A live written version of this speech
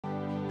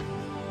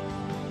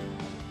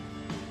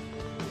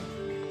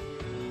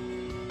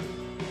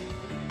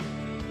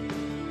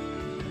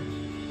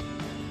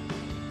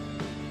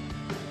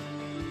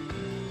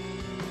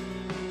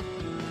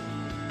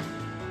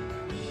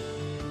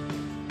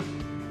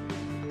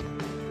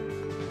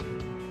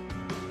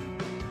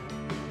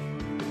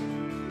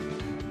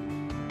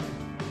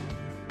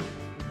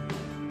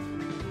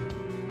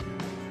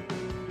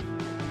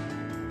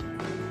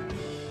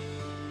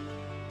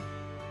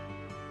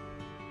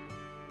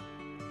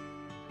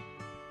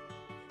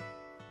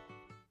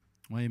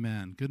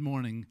Amen. Good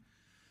morning.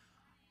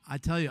 I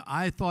tell you,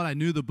 I thought I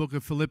knew the book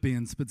of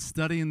Philippians, but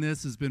studying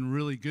this has been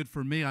really good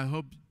for me. I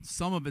hope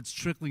some of it's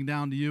trickling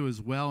down to you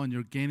as well, and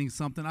you're gaining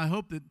something. I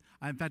hope that,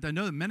 in fact, I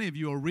know that many of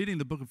you are reading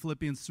the book of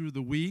Philippians through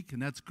the week,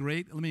 and that's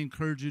great. Let me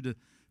encourage you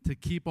to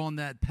keep on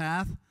that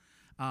path.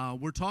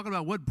 We're talking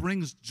about what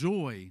brings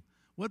joy,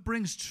 what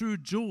brings true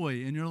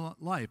joy in your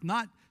life.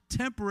 Not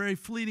temporary,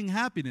 fleeting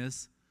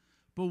happiness,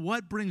 but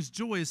what brings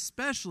joy,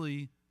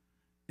 especially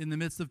in the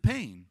midst of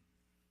pain.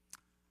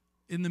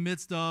 In the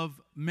midst of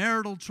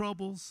marital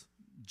troubles,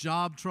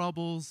 job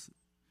troubles,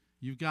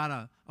 you've got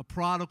a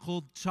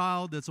prodigal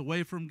child that's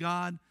away from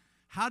God.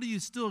 How do you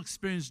still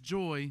experience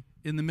joy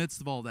in the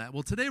midst of all that?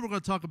 Well, today we're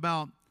going to talk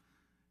about,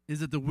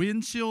 is it the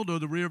windshield or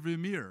the rearview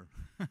mirror?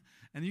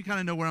 And you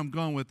kind of know where I'm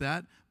going with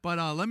that. But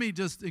let me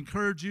just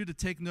encourage you to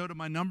take note of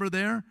my number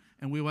there,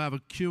 and we will have a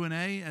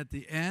Q&A at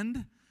the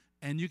end.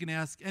 And you can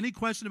ask any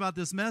question about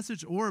this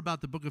message or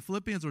about the book of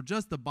Philippians or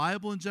just the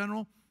Bible in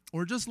general,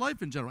 or just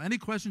life in general. Any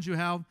questions you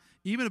have,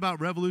 even about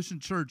Revolution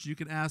Church, you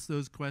can ask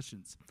those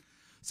questions.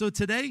 So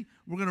today,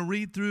 we're going to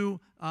read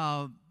through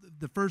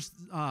the first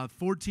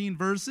 14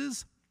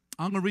 verses.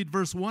 I'm going to read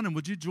verse 1, and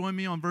would you join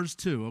me on verse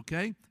 2,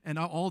 okay? And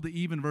all the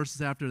even verses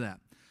after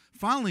that.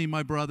 Finally,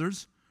 my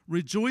brothers,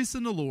 rejoice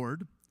in the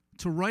Lord.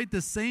 To write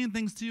the same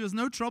things to you is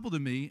no trouble to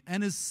me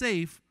and is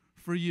safe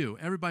for you.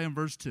 Everybody in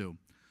verse 2.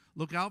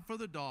 Look out for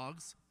the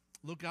dogs.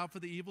 Look out for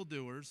the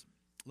evildoers.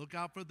 Look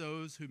out for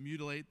those who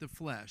mutilate the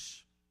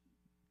flesh.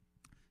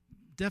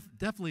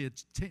 Definitely a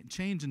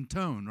change in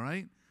tone,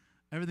 right?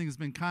 Everything has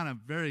been kind of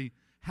very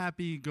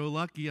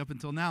happy-go-lucky up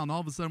until now, and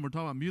all of a sudden we're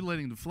talking about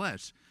mutilating the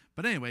flesh.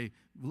 But anyway,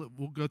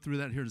 we'll go through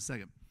that here in a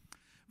second.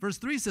 Verse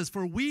 3 says,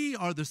 "For we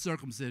are the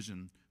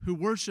circumcision, who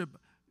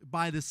worship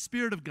by the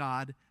Spirit of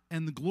God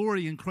and the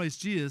glory in Christ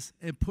Jesus,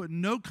 and put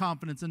no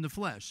confidence in the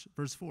flesh."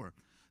 Verse 4,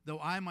 "Though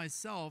I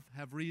myself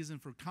have reason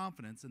for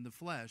confidence in the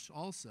flesh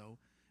also,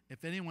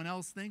 if anyone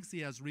else thinks he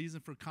has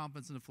reason for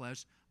confidence in the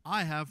flesh,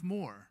 I have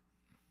more."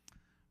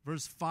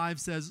 Verse 5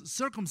 says,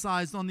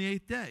 "Circumcised on the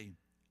 8th day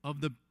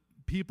of the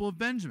people of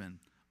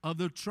Benjamin,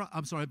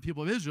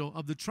 people of Israel,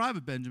 of the tribe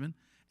of Benjamin,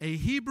 a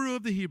Hebrew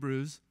of the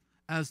Hebrews,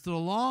 as to the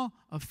law,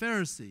 a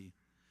Pharisee,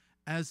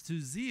 as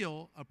to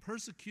zeal, a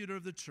persecutor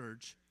of the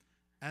church,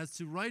 as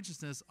to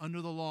righteousness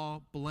under the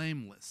law,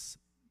 blameless.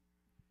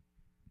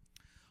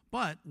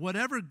 But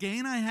whatever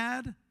gain I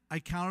had, I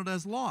counted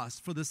as loss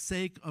for the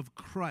sake of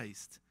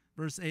Christ."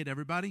 Verse 8,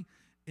 everybody.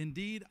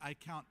 "Indeed, I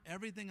count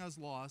everything as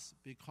loss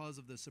because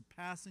of the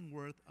surpassing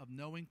worth of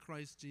knowing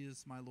Christ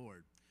Jesus my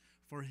Lord.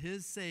 For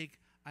his sake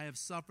I have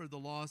suffered the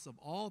loss of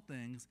all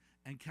things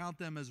and count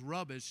them as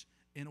rubbish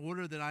in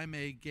order that I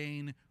may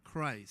gain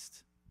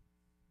Christ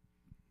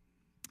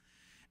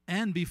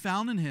and be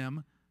found in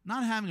him,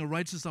 not having a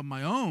righteousness of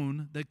my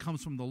own that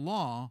comes from the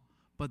law,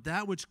 but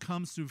that which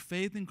comes through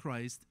faith in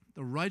Christ,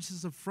 the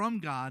righteousness from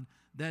God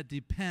that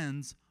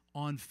depends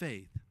on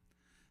faith,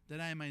 that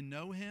I may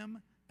know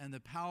him and the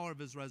power of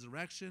his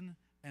resurrection,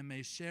 and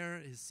may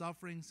share his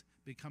sufferings,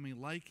 becoming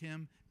like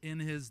him in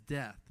his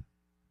death,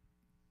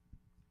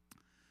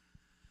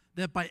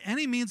 that by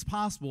any means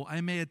possible I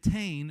may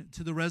attain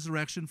to the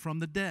resurrection from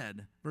the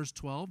dead." Verse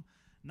 12,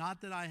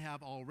 "Not that I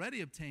have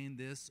already obtained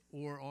this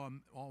or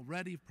am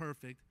already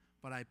perfect,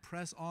 but I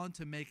press on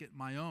to make it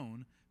my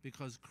own,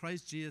 because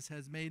Christ Jesus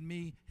has made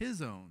me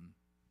his own.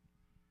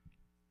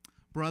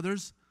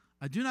 Brothers,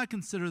 I do not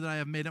consider that I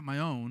have made it my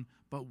own,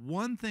 but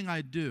one thing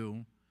I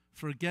do,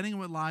 forgetting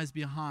what lies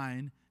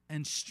behind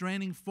and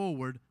straining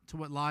forward to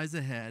what lies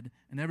ahead."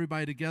 And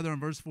everybody together in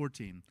verse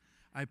 14.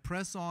 "I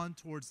press on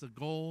towards the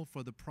goal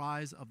for the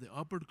prize of the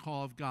upward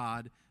call of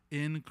God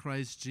in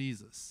Christ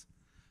Jesus."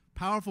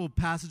 Powerful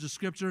passage of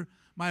Scripture.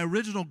 My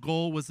original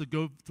goal was to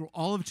go through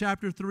all of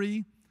chapter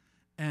 3,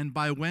 and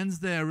by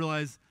Wednesday I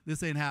realized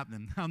this ain't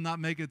happening. I'm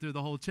not making it through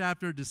the whole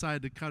chapter,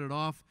 decided to cut it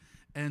off.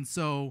 And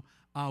so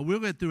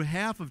we'll get through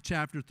half of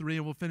chapter 3,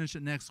 and we'll finish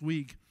it next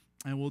week.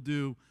 And we'll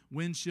do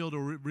windshield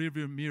or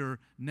rearview mirror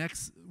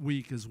next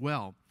week as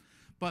well.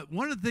 But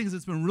one of the things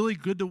that's been really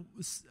good to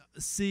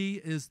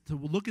see is to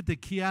look at the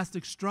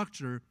chiastic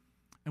structure,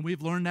 and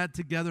we've learned that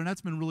together, and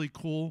that's been really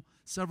cool.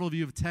 Several of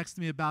you have texted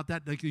me about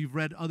that, like you've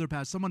read other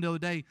passages. Someone the other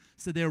day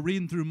said they were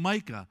reading through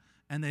Micah,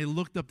 and they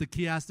looked up the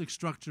chiastic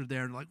structure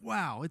there, and like,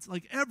 wow, it's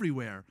like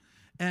everywhere.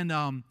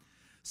 And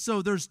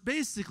so there's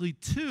basically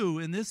two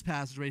in this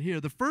passage right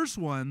here. The first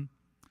one,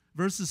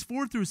 verses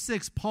 4 through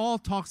 6, Paul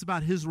talks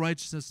about his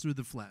righteousness through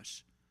the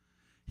flesh.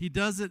 He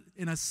does it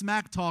in a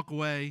smack talk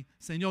way,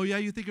 saying, "Oh, yeah,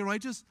 you think you're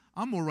righteous?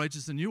 I'm more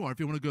righteous than you are,"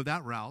 if you want to go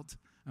that route,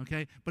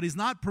 okay? But he's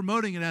not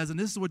promoting it as, and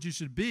this is what you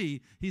should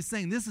be. He's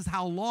saying this is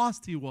how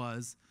lost he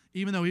was,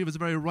 even though he was a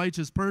very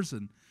righteous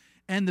person.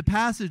 And the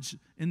passage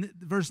in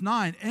verse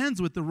 9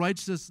 ends with the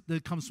righteousness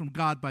that comes from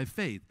God by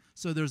faith.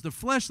 So there's the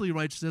fleshly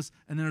righteousness,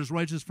 and then there's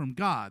righteousness from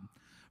God.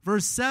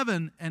 Verse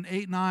 7 and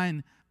 8,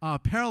 9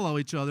 parallel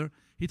each other.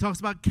 He talks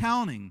about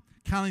counting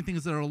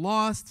things that are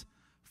lost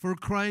for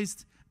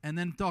Christ, and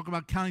then talk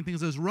about counting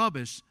things as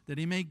rubbish, that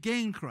he may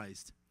gain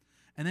Christ.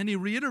 And then he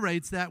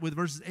reiterates that with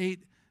verses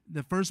 8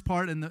 the first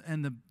part and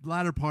the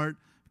latter part,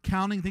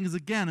 counting things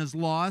again as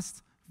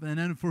lost, and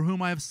then for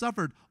whom I have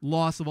suffered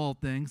loss of all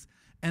things.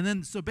 And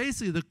then, so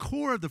basically, the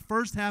core of the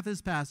first half of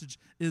this passage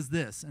is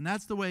this, and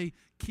that's the way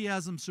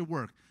chiasm should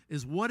work,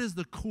 is what is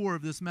the core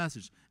of this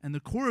message? And the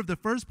core of the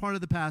first part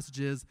of the passage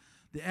is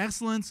the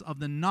excellence of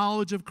the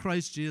knowledge of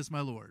Christ Jesus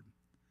my Lord.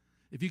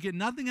 If you get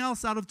nothing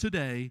else out of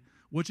today,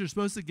 what you're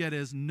supposed to get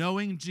is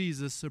knowing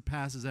Jesus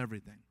surpasses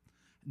everything.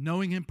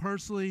 Knowing him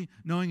personally,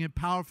 knowing him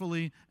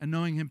powerfully, and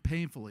knowing him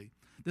painfully.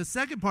 The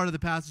second part of the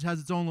passage has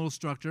its own little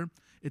structure.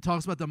 It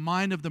talks about the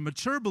mind of the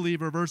mature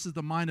believer versus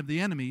the mind of the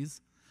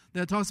enemies.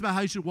 Then it talks about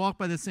how you should walk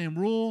by the same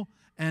rule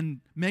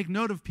and make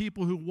note of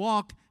people who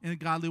walk in a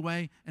godly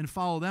way and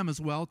follow them as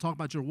well. Talk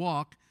about your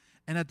walk.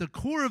 And at the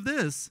core of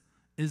this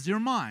is your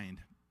mind.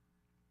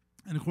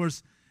 And of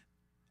course,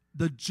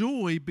 the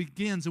joy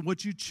begins in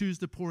what you choose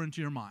to pour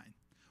into your mind,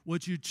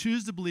 what you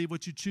choose to believe,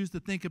 what you choose to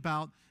think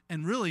about,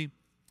 and really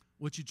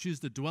what you choose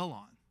to dwell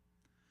on.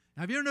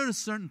 Have you ever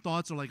noticed certain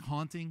thoughts are like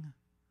haunting?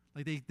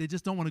 Like they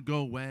just don't want to go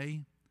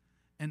away?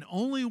 And the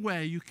only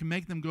way you can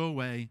make them go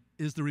away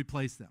is to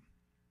replace them.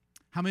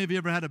 How many of you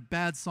ever had a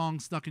bad song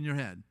stuck in your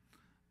head?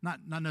 Not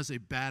necessarily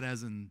bad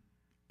as in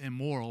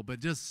immoral, but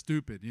just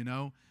stupid, you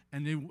know?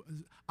 And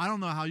I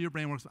don't know how your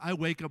brain works, but I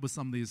wake up with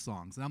some of these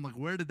songs, and I'm like,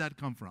 where did that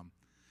come from?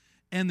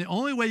 And the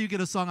only way you get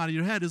a song out of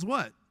your head is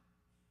what?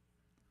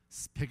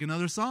 Pick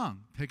another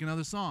song. Pick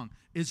another song.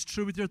 It's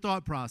true with your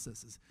thought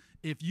processes.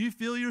 If you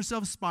feel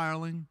yourself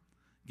spiraling,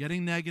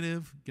 getting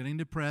negative, getting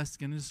depressed,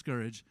 getting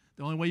discouraged,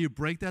 the only way you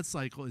break that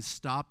cycle is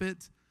stop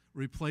it,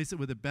 replace it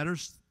with a better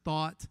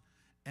thought,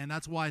 and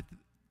that's why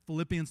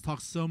Philippians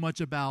talks so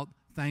much about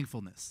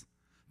thankfulness.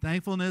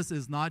 Thankfulness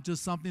is not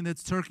just something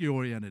that's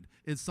turkey-oriented.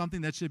 It's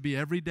something that should be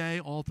every day,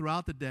 all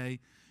throughout the day.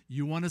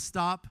 You want to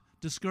stop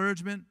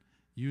discouragement,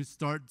 you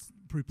start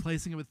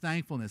replacing it with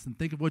thankfulness and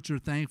think of what you're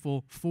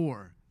thankful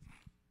for.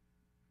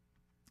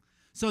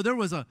 So there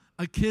was a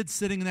kid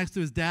sitting next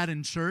to his dad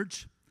in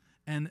church,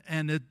 and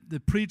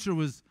the preacher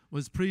was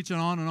preaching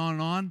on and on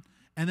and on,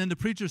 and then the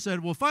preacher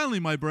said, well,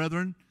 finally, my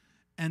brethren.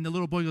 And the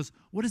little boy goes,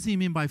 what does he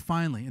mean by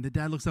finally? And the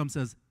dad looks up and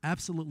says,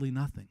 absolutely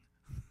nothing.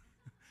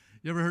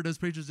 You ever heard those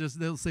preachers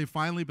they'll say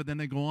finally, but then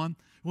they go on?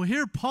 Well,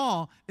 here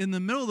Paul, in the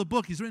middle of the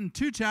book, he's written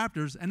 2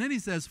 chapters, and then he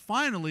says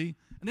finally,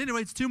 and then he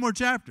writes 2 more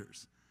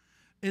chapters.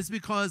 It's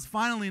because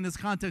finally in this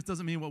context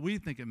doesn't mean what we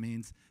think it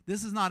means.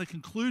 This is not a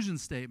conclusion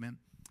statement.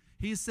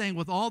 He's saying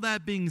with all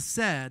that being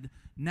said,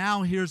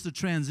 now here's the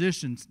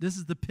transition. This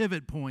is the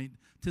pivot point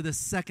to the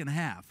second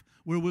half,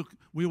 where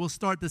we will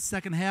start the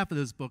second half of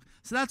this book.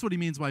 So that's what he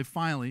means by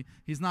finally.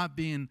 He's not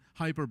being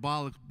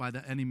hyperbolic by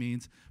any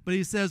means. But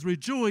he says,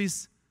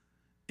 rejoice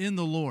in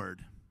the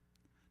Lord.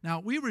 Now,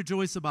 we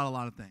rejoice about a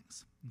lot of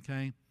things,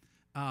 okay?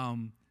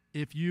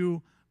 If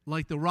you,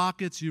 like the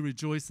Rockets, you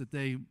rejoice that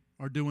they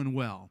are doing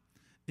well.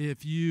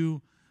 If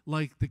you,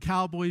 like the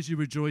Cowboys, you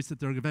rejoice that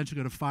they're eventually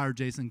going to fire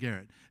Jason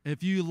Garrett.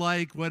 If you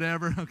like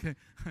whatever, okay,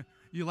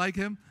 you like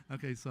him?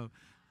 Okay, so...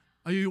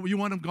 Oh, you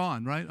want him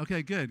gone, right?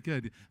 Okay,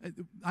 good.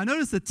 I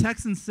noticed the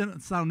Texans sit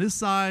on this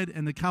side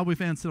and the Cowboy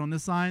fans sit on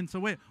this side. So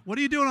wait, what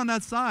are you doing on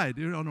that side?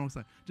 You're on the wrong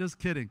side. Just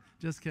kidding.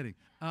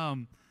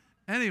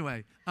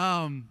 Anyway,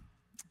 but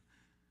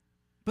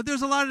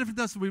there's a lot of different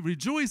things we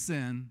rejoice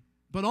in,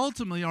 but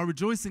ultimately our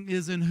rejoicing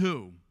is in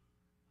who?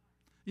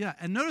 Yeah,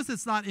 and notice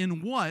it's not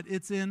in what,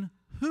 it's in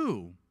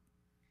who.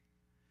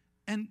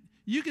 And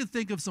you can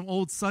think of some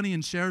old Sonny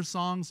and Cher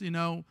songs, you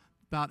know,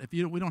 about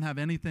we don't have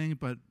anything,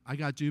 but I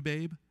got you,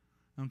 babe.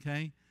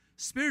 Okay?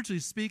 Spiritually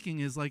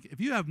speaking is like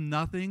if you have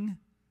nothing,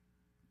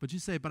 but you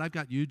say, but I've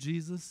got you,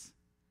 Jesus,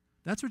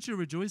 that's what you're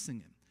rejoicing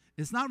in.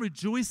 It's not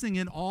rejoicing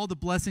in all the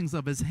blessings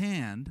of his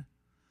hand,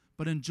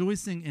 but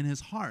rejoicing in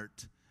his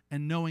heart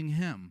and knowing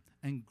him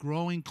and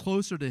growing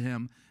closer to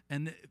him.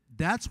 And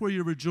that's where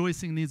your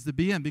rejoicing needs to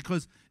be in.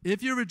 Because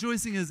if your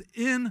rejoicing is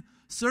in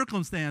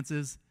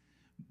circumstances,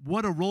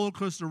 what a roller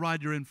coaster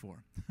ride you're in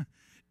for.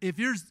 If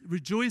your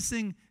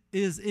rejoicing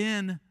is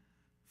in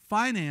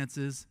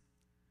finances,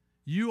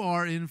 you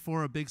are in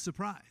for a big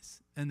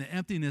surprise and the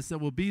emptiness that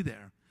will be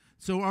there.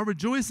 So our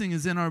rejoicing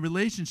is in our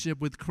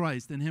relationship with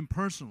Christ and him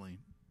personally.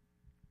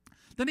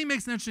 Then he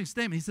makes an interesting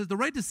statement. He says, the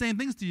right to say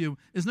things to you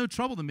is no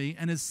trouble to me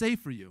and is safe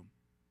for you.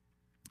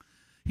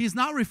 He's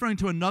not referring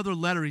to another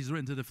letter he's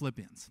written to the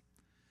Philippians.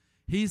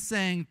 He's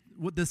saying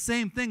the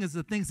same thing as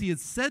the things he had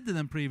said to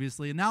them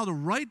previously, and now to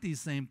write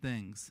these same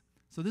things.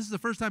 So this is the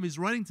first time he's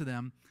writing to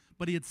them,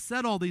 but he had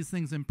said all these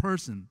things in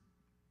person.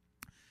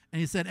 And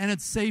he said, and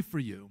it's safe for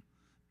you.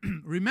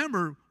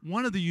 Remember,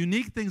 one of the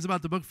unique things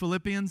about the book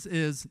Philippians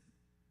is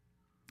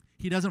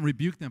he doesn't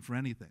rebuke them for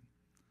anything.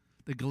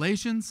 The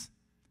Galatians,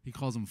 he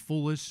calls them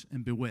foolish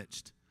and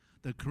bewitched.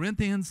 The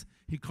Corinthians,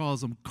 he calls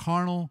them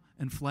carnal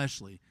and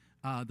fleshly.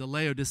 The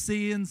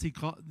Laodiceans,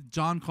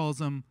 John calls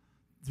them,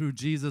 through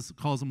Jesus,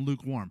 calls them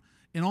lukewarm.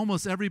 In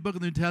almost every book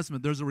of the New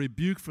Testament, there's a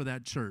rebuke for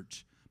that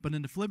church. But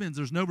in the Philippians,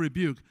 there's no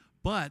rebuke,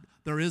 but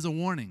there is a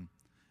warning.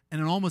 And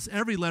in almost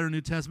every letter in the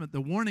New Testament,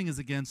 the warning is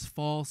against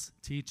false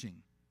teaching.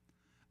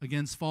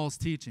 Against false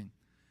teaching.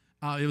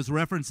 It was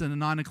referenced in a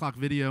 9 o'clock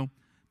video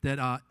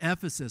that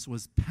Ephesus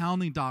was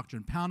pounding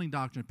doctrine,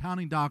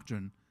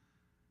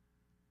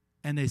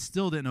 and they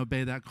still didn't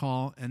obey that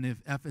call, and the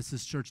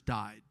Ephesus church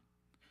died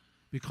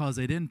because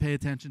they didn't pay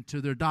attention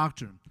to their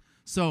doctrine.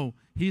 So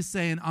he's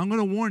saying, I'm going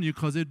to warn you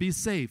because it'd be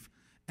safe.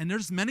 And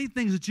there's many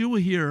things that you will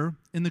hear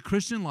in the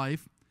Christian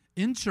life,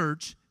 in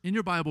church, in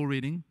your Bible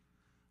reading,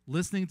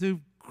 listening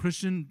to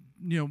Christian,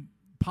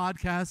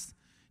 podcasts.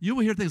 You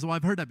will hear things,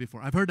 I've heard that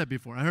before.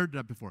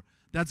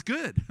 That's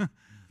good.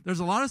 There's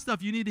a lot of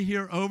stuff you need to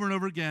hear over and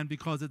over again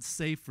because it's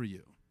safe for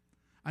you.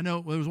 I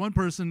know there was one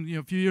person,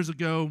 a few years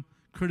ago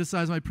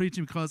criticized my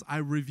preaching because I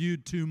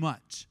reviewed too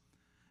much.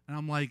 And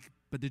I'm like,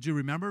 but did you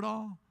remember it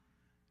all?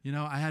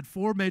 I had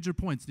 4 major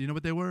points. Do you know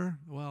what they were?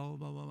 Well,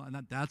 blah, blah, blah.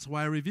 And that's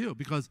why I review.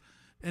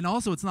 And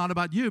also it's not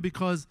about you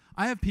because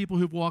I have people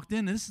who've walked in,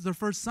 and this is their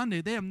first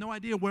Sunday. They have no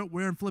idea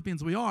where in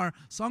Philippians we are,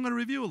 so I'm going to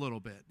review a little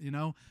bit,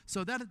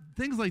 So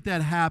things like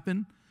that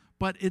happen,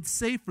 but it's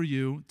safe for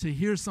you to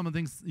hear some of the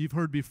things you've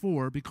heard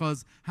before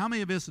because how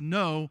many of us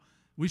know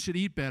we should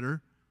eat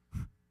better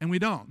and we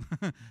don't?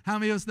 How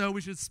many of us know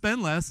we should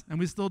spend less and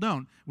we still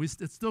don't?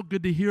 It's still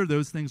good to hear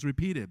those things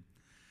repeated.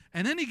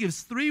 And then he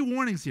gives 3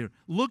 warnings here.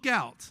 Look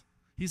out.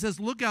 He says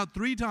look out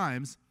 3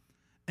 times.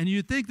 And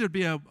you'd think there'd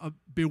be a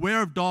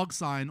beware of dog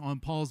sign on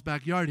Paul's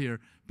backyard here,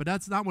 but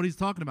that's not what he's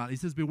talking about. He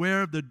says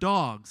beware of the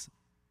dogs.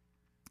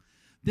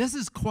 This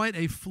is quite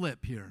a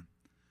flip here.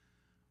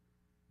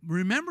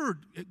 Remember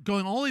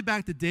going all the way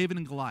back to David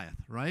and Goliath,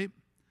 right?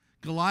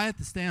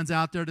 Goliath stands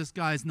out there. This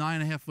guy's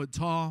 9.5 foot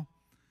tall,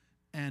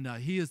 and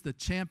he is the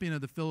champion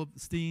of the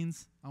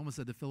Philistines. I almost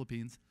said the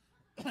Philippines.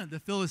 The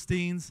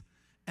Philistines.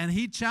 And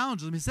he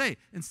challenges them. He says, hey,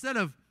 instead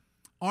of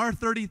our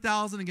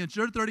 30,000 against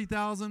your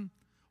 30,000,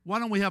 why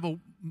don't we have a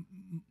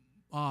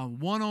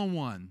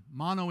one-on-one,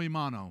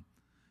 mano-a-mano,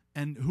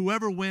 and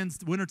whoever wins,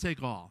 winner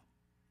take all,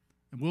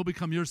 and we'll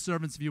become your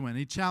servants if you win. And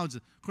he challenges.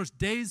 Of course,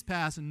 days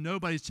pass, and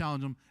nobody's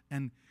challenged him,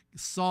 and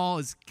Saul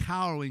is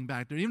cowering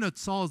back there. Even though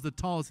Saul is the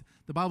tallest,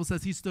 the Bible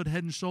says he stood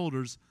head and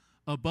shoulders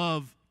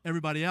above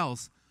everybody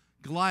else.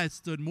 Goliath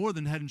stood more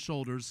than head and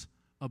shoulders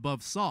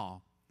above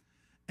Saul.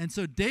 And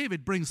so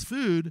David brings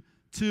food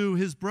to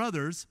his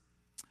brothers,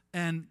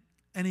 and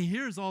he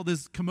hears all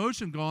this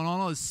commotion going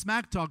on, all this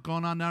smack talk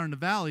going on down in the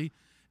valley,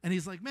 and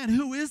he's like, man,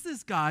 who is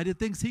this guy that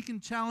thinks he can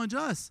challenge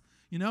us?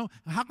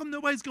 How come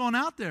nobody's going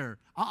out there?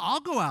 I'll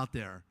go out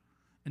there.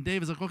 And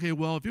David's like, okay,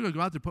 well, if you're going to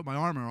go out there, put my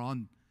armor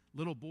on.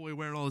 Little boy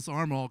wearing all this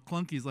armor, all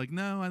clunky. He's like,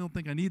 no, I don't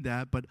think I need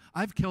that. But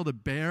I've killed a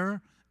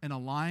bear and a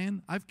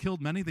lion. I've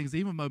killed many things,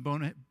 even with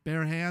my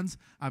bare hands.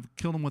 I've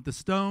killed them with a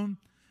stone.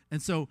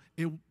 And so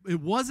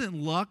it wasn't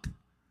luck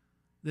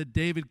that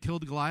David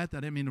killed Goliath. I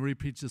didn't mean to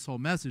repeat this whole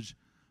message.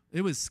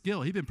 It was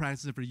skill. He'd been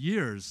practicing it for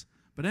years.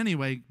 But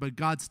anyway,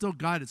 God still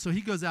guided. So he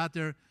goes out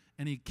there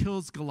and he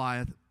kills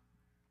Goliath.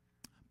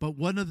 But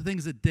one of the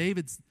things that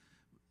David's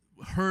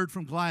heard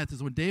from Goliath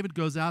is when David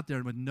goes out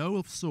there with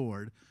no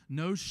sword,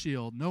 no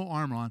shield, no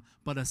armor on,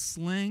 but a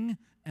sling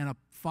and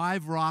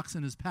 5 rocks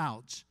in his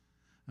pouch.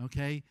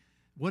 Okay?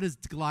 What does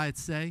Goliath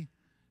say?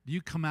 Do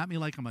you come at me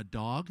like I'm a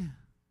dog?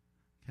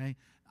 Okay?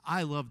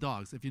 I love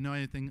dogs. If you know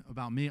anything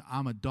about me,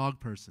 I'm a dog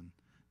person.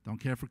 Don't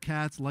care for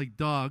cats, like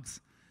dogs.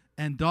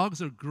 And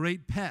dogs are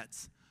great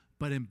pets.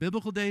 But in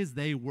biblical days,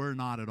 they were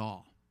not at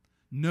all.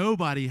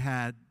 Nobody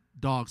had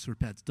dogs for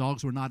pets.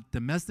 Dogs were not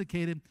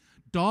domesticated.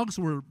 Dogs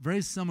were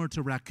very similar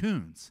to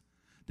raccoons.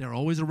 They're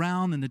always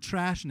around in the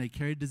trash, and they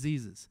carried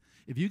diseases.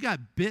 If you got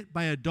bit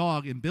by a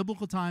dog in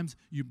biblical times,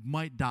 you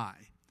might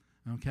die.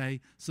 Okay?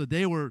 So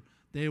they were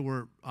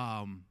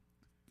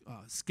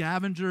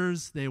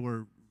scavengers. They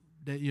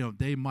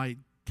might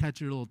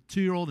catch your little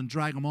 2-year-old and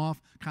drag them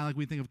off, kind of like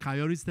we think of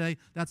coyotes today.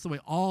 That's the way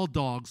all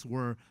dogs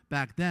were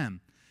back then.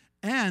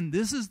 And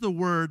this is the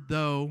word,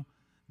 though,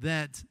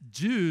 that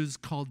Jews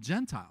called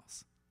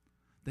Gentiles.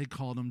 They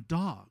called them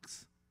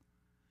dogs.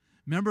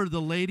 Remember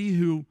the lady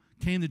who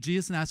came to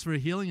Jesus and asked for a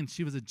healing, and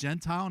she was a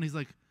Gentile? And he's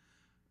like,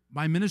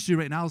 my ministry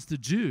right now is to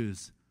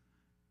Jews.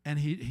 And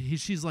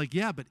she's like,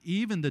 yeah, but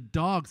even the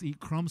dogs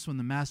eat crumbs from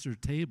the master's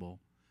table.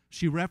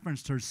 She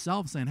referenced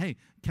herself saying, hey,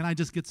 can I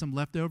just get some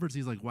leftovers?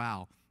 He's like,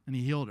 wow. And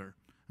he healed her.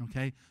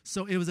 Okay?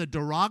 So it was a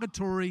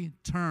derogatory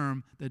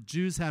term that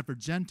Jews had for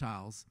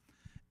Gentiles.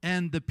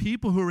 And the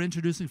people who are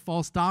introducing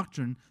false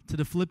doctrine to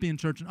the Philippian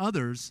church and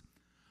others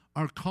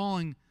are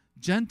calling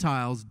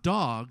Gentiles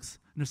dogs.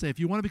 And they're saying, if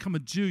you want to become a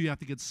Jew, you have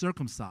to get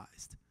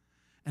circumcised.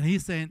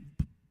 And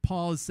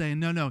Paul is saying,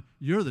 no,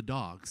 you're the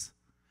dogs.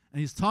 And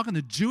he's talking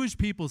to Jewish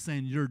people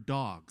saying, you're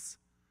dogs.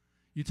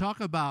 You talk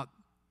about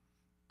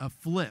a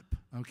flip,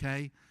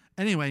 okay?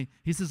 Anyway,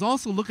 he says,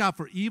 also look out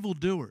for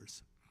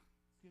evildoers.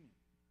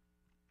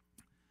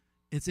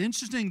 It's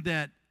interesting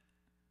that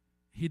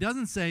he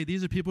doesn't say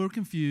these are people who are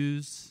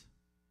confused.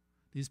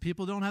 These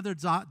people don't have their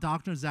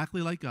doctrine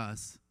exactly like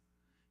us.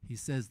 He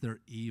says they're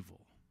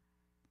evil.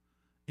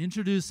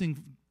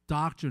 Introducing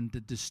doctrine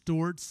that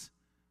distorts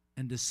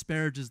and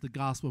disparages the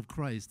gospel of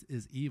Christ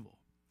is evil.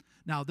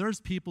 Now, there's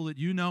people that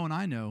you know and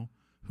I know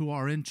who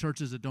are in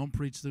churches that don't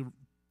preach the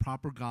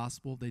proper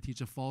gospel. They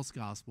teach a false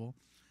gospel.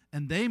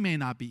 And they may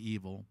not be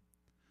evil,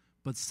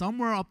 but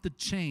somewhere up the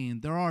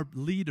chain, there are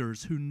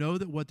leaders who know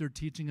that what they're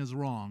teaching is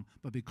wrong,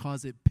 but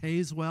because it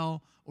pays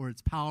well or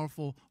it's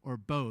powerful or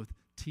both,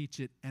 teach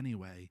it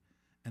anyway.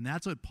 And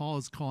that's what Paul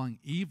is calling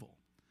evil.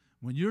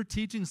 When you're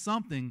teaching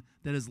something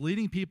that is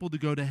leading people to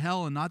go to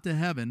hell and not to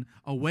heaven,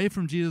 away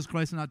from Jesus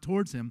Christ and not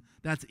towards him,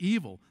 that's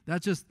evil.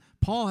 That's just,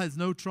 Paul has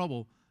no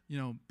trouble,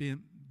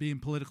 being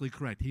politically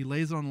correct. He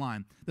lays it on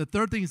line. The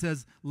third thing he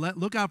says,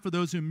 look out for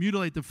those who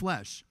mutilate the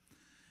flesh.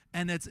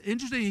 And it's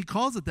interesting he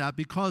calls it that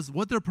because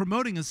what they're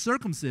promoting is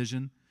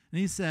circumcision. And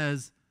he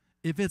says,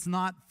 if it's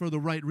not for the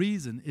right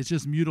reason, it's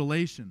just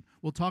mutilation.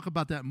 We'll talk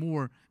about that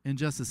more in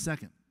just a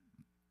second.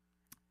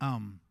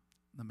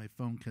 Let my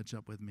phone catch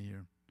up with me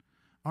here.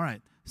 All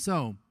right,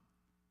 so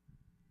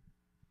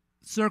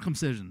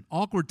circumcision.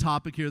 Awkward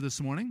topic here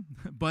this morning,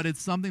 but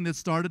it's something that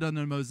started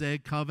under the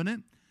Mosaic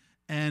covenant.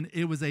 And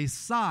it was a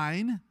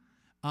sign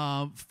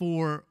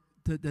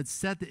that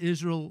set the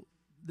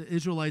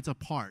Israelites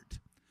apart.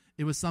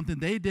 It was something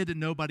they did that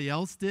nobody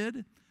else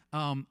did.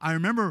 I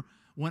remember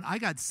when I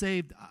got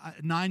saved,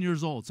 9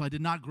 years old, so I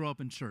did not grow up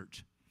in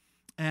church.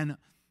 And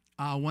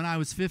when I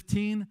was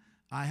 15,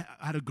 I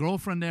had a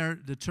girlfriend there.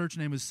 The church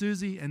name was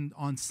Susie. And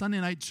on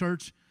Sunday night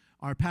church,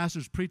 our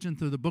pastor's preaching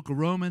through the book of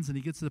Romans, and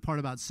he gets to the part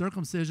about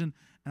circumcision.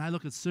 And I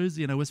look at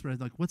Susie, and I whisper,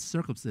 like, what's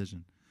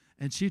circumcision?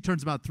 And she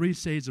turns about 3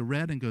 shades of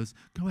red and goes,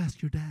 go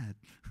ask your dad.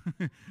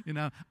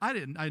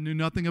 I knew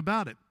nothing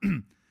about it.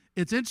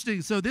 It's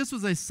interesting. So this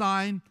was a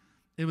sign.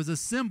 It was a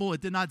symbol.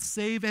 It did not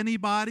save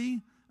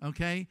anybody,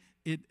 okay?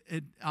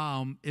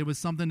 It was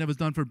something that was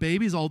done for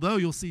babies, although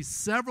you'll see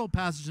several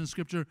passages in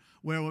Scripture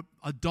where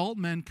adult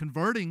men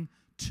converting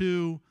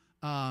to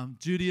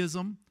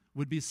Judaism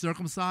would be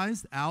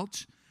circumcised.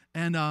 Ouch.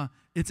 And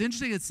it's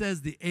interesting. It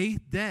says the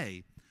 8th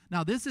day.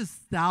 Now, this is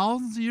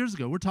thousands of years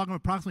ago. We're talking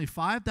approximately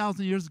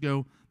 5,000 years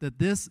ago that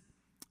this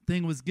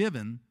thing was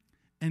given,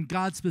 and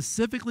God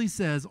specifically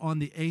says on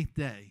the 8th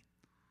day.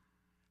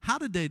 How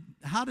did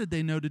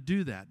they know to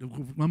do that?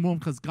 Well,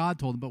 because God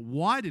told them, but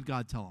why did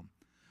God tell them?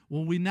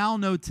 Well, we now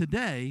know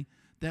today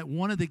that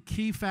one of the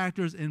key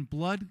factors in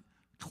blood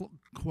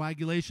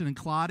coagulation and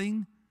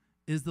clotting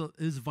is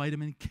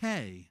vitamin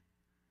K.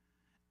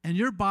 And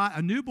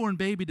a newborn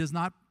baby does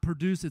not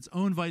produce its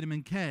own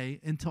vitamin K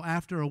until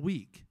after a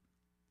week.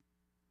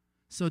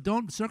 So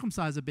don't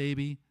circumcise a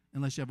baby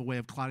unless you have a way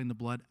of clotting the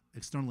blood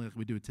externally like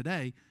we do it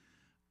today.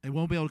 It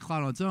won't be able to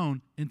clot on its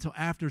own until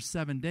after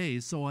 7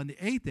 days. So on the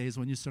 8th day is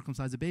when you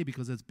circumcise a baby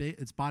because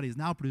its body is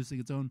now producing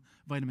its own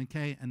vitamin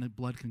K and the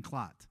blood can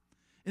clot.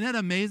 Isn't that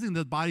amazing?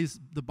 The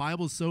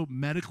Bible is so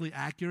medically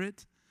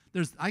accurate.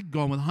 I could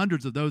go on with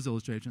hundreds of those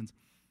illustrations.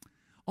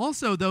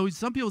 Also, though,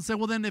 some people say,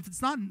 well, then if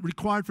it's not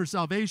required for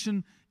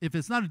salvation, if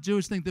it's not a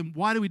Jewish thing, then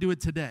why do we do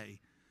it today?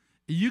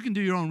 You can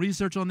do your own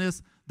research on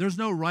this. There's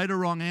no right or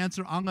wrong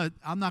answer. I'm not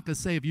going to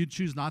say if you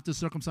choose not to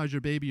circumcise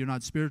your baby, you're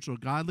not spiritual or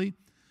godly.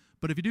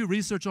 But if you do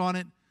research on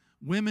it,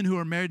 women who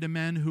are married to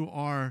men who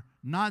are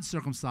not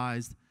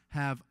circumcised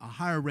have a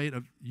higher rate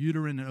of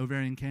uterine and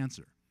ovarian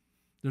cancer.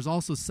 There's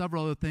also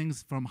several other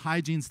things from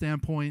hygiene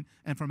standpoint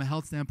and from a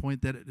health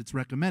standpoint that it's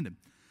recommended.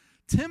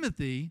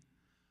 Timothy,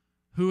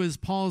 who is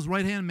Paul's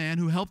right-hand man,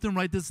 who helped him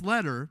write this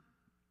letter,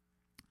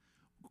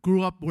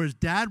 grew up where his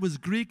dad was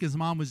Greek, his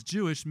mom was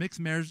Jewish, mixed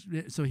marriage,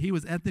 so he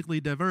was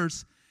ethnically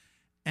diverse,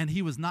 and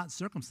he was not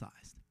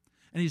circumcised.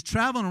 And he's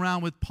traveling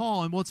around with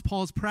Paul, and what's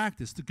Paul's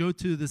practice? To go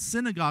to the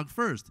synagogue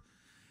first.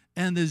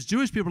 And there's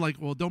Jewish people are like,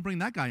 well, don't bring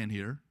that guy in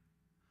here.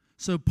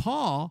 So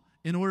Paul,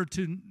 in order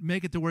to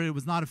make it to where it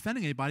was not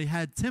offending anybody,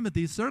 had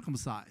Timothy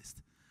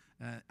circumcised.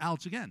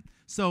 Ouch again.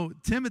 So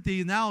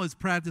Timothy now is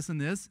practicing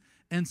this.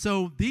 And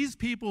so these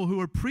people who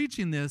are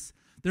preaching this,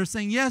 they're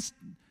saying, yes,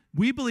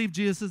 we believe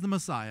Jesus is the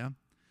Messiah.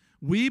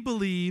 We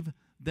believe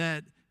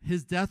that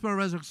his death, burial,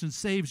 resurrection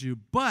saves you,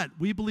 but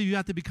we believe you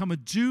have to become a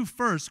Jew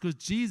first because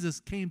Jesus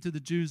came to the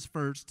Jews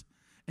first,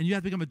 and you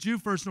have to become a Jew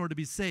first in order to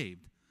be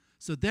saved.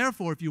 So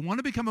therefore, if you want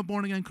to become a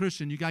born-again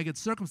Christian, you got to get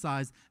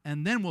circumcised,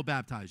 and then we'll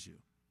baptize you.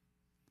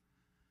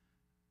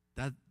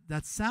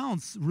 That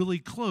sounds really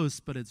close,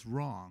 but it's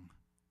wrong.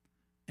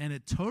 And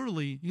it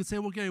totally, you can say,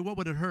 well, Gary, what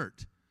would it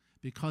hurt?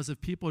 Because if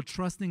people are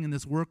trusting in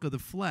this work of the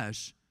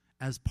flesh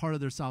as part of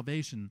their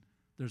salvation,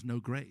 there's no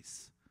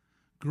grace.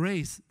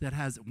 Grace that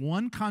has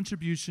one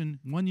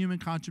human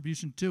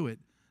contribution to it,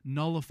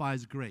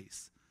 nullifies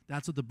grace.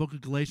 That's what the book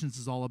of Galatians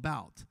is all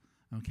about,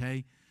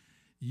 okay?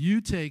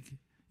 You take,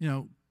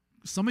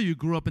 some of you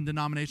grew up in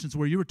denominations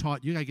where you were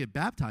taught you got to get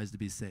baptized to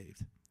be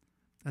saved.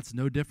 That's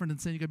no different than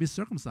saying you got to be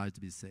circumcised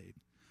to be saved.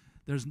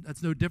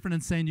 That's no different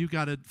than saying you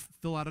got to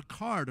fill out a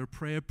card or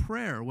pray a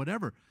prayer or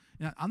whatever.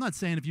 I'm not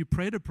saying if you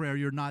prayed a prayer,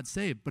 you're not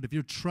saved, but if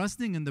you're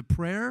trusting in the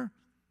prayer,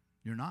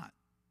 you're not.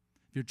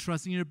 If you're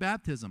trusting in your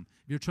baptism,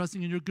 if you're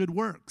trusting in your good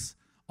works,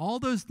 all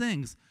those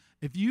things,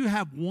 if you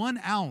have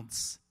 1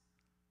 ounce,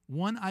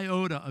 1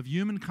 iota of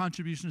human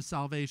contribution to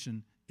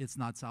salvation, it's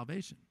not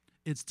salvation.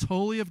 It's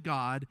totally of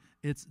God.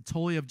 It's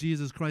totally of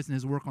Jesus Christ and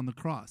his work on the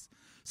cross.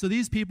 So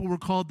these people were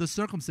called the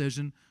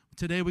circumcision.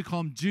 Today we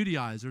call them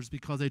Judaizers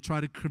because they try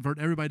to convert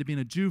everybody to being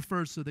a Jew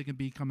first so they can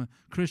become a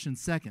Christian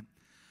second.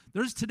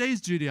 There's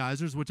today's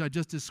Judaizers, which I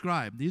just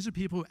described. These are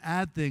people who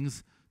add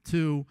things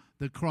to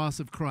the cross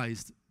of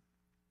Christ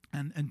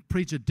and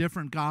preach a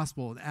different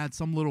gospel and add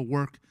some little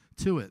work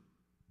to it.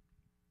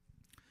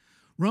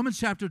 Romans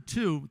chapter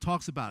 2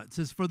 talks about it. It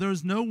says, "For there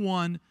is no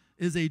one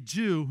is a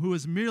Jew who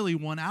is merely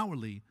one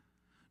outwardly,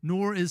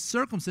 nor is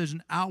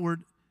circumcision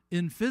outward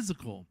in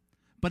physical.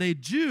 But a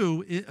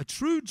Jew, a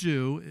true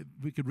Jew,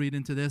 we could read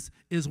into this,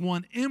 is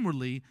one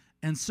inwardly,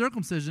 and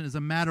circumcision is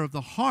a matter of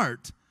the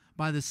heart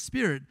by the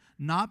Spirit,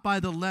 not by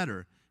the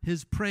letter.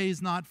 His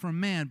praise not from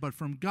man, but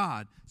from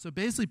God." So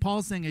basically,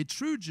 Paul's saying a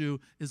true Jew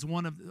is a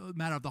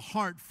matter of the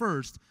heart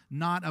first,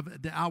 not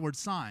of the outward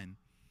sign.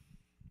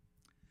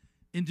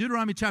 In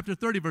Deuteronomy chapter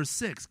 30, verse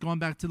 6, going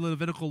back to the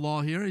Levitical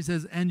law here, he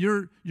says, "And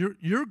your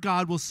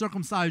God will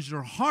circumcise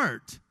your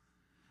heart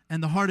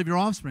and the heart of your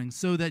offspring,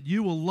 so that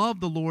you will love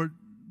the Lord.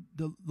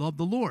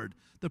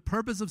 The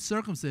purpose of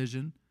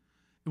circumcision,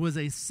 it was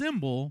a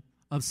symbol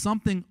of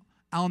something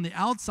on the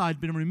outside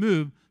being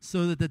removed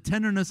so that the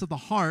tenderness of the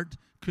heart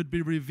could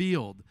be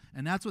revealed.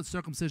 And that's what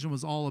circumcision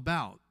was all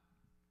about.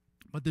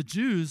 But the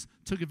Jews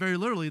took it very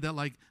literally that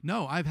like,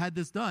 no, I've had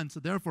this done, so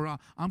therefore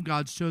I'm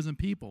God's chosen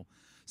people.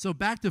 So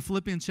back to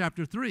Philippians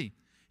chapter 3.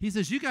 He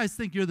says, you guys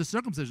think you're the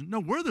circumcision. No,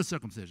 we're the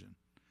circumcision.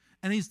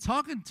 And he's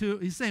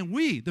saying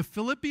we, the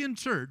Philippian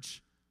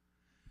church,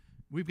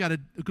 we've got a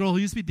girl who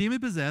used to be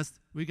demon-possessed.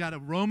 We've got a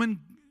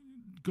Roman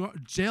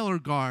jailer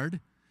guard.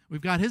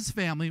 We've got his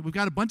family. We've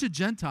got a bunch of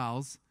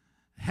Gentiles.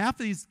 Half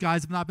of these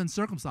guys have not been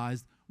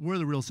circumcised. We're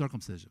the real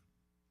circumcision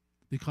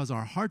because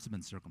our hearts have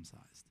been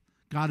circumcised.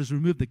 God has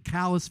removed the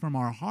callous from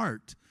our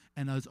heart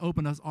and has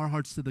opened our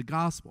hearts to the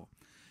gospel.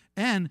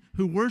 And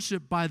who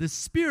worship by the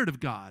Spirit of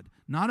God,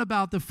 not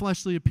about the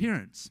fleshly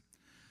appearance.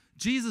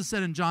 Jesus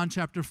said in John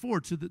chapter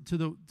 4 to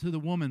the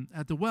woman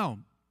at the well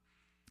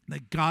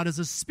that God is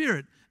a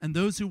spirit, and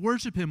those who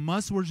worship him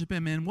must worship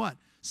him in what?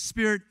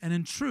 Spirit and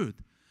in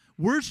truth.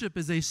 Worship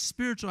is a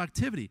spiritual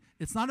activity.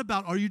 It's not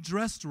about, are you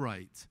dressed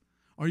right?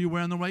 Are you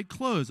wearing the right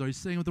clothes? Are you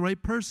singing with the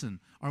right person?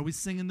 Are we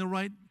singing the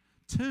right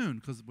tune?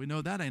 Because we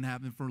know that ain't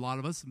happening for a lot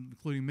of us,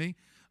 including me.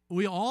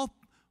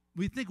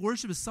 We think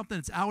worship is something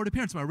that's outward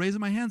appearance. Am I raising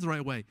my hands the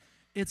right way?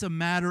 It's a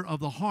matter of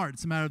the heart.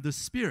 It's a matter of the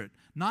spirit.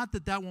 Not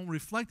that won't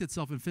reflect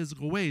itself in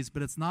physical ways,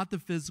 but it's not the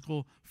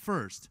physical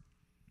first.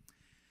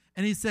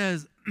 And he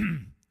says,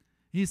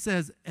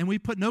 and we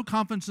put no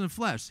confidence in the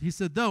flesh. He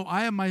said, though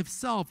I am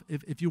myself,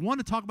 if you want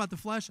to talk about the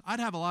flesh, I'd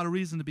have a lot of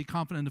reason to be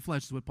confident in the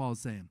flesh, is what Paul is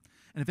saying.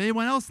 And if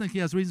anyone else thinks he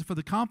has reason for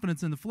the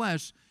confidence in the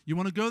flesh, you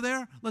want to go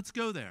there? Let's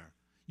go there.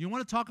 You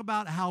want to talk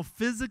about how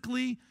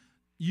physically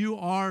you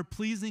are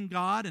pleasing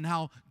God and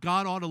how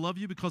God ought to love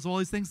you because of all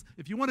these things?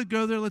 If you want to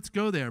go there, let's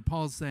go there,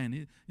 Paul's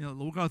saying. We're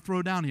going to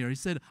throw down here. He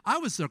said, I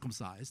was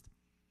circumcised,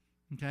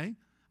 okay?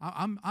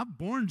 I'm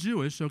born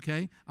Jewish,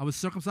 okay? I was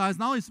circumcised.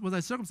 Not only was I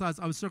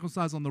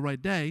circumcised on the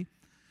right day.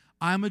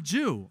 I'm a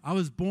Jew. I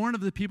was born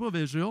of the people of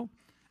Israel,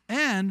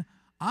 and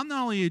I'm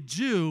not only a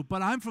Jew,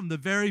 but I'm from the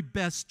very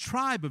best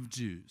tribe of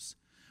Jews.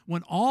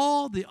 When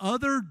all the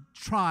other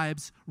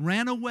tribes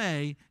ran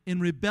away in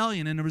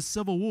rebellion and there was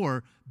civil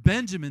war,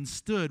 Benjamin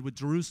stood with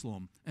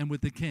Jerusalem and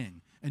with the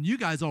king. And you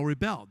guys all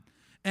rebelled.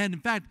 And in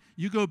fact,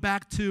 you go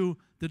back to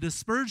the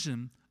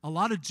dispersion, a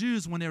lot of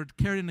Jews, when they were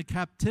carried into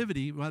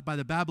captivity by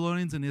the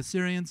Babylonians and the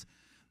Assyrians,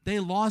 they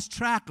lost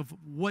track of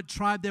what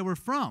tribe they were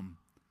from.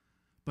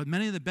 But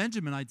many of the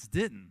Benjaminites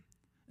didn't.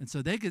 And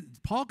so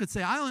Paul could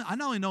say, I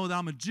not only know that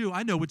I'm a Jew,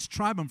 I know which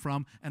tribe I'm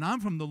from, and I'm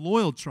from the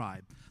loyal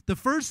tribe. The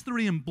first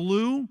three in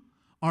blue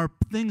are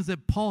things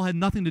that Paul had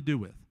nothing to do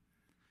with.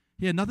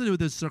 He had nothing to do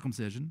with his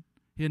circumcision.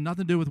 He had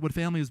nothing to do with what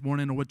family he was born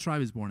in or what tribe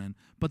he was born in.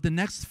 But the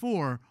next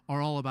four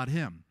are all about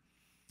him.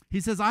 He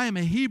says, I am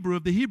a Hebrew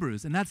of the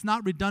Hebrews, and that's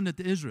not redundant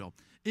to Israel.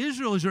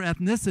 Israel is your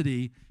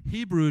ethnicity.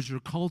 Hebrew is your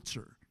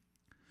culture.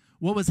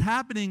 What was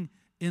happening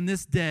in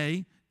this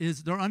day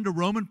is they're under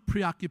Roman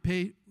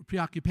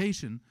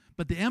preoccupation,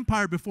 but the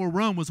empire before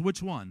Rome was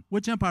which one?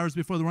 Which empire was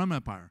before the Roman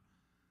Empire?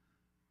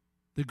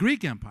 The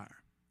Greek Empire.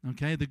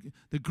 Okay,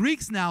 the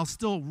Greeks now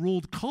still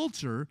ruled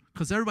culture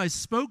because everybody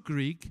spoke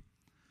Greek,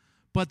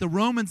 but the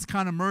Romans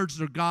kind of merged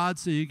their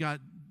gods. So you got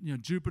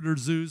Jupiter,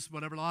 Zeus,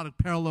 whatever, a lot of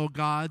parallel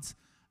gods.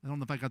 I don't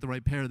know if I got the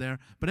right pair there,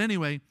 but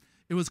anyway,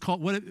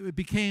 it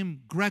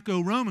became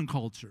Greco-Roman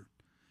culture.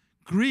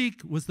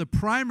 Greek was the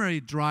primary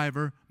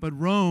driver, but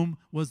Rome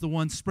was the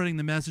one spreading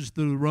the message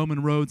through the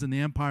Roman roads and the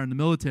empire and the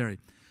military.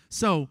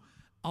 So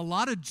a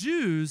lot of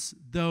Jews,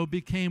 though,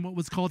 became what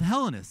was called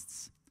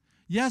Hellenists.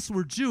 Yes,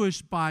 we're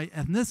Jewish by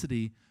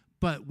ethnicity,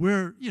 but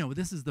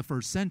this is the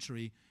first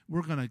century.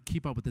 We're going to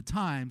keep up with the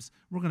times.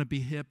 We're going to be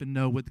hip and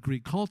know what the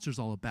Greek culture is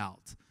all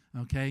about,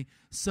 okay?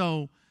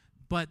 So,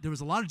 but there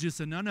was a lot of Jews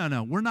who said,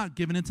 no, we're not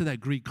giving into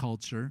that Greek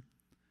culture.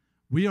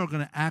 We are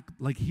going to act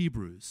like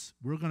Hebrews.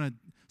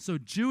 So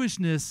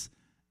Jewishness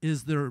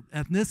is their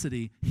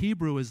ethnicity.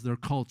 Hebrew is their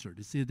culture. Do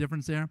you see the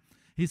difference there?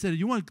 He said,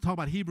 you want to talk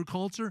about Hebrew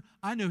culture?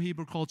 I know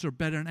Hebrew culture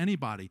better than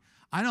anybody.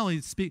 I not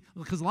only speak,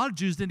 because a lot of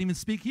Jews didn't even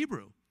speak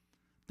Hebrew.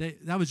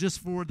 That was just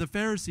for the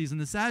Pharisees and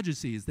the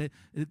Sadducees.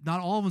 Not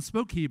all of them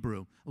spoke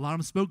Hebrew. A lot of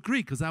them spoke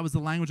Greek because that was the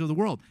language of the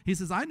world. He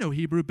says, I know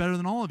Hebrew better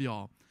than all of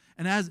y'all.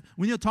 And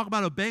when you talk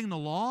about obeying the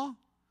law,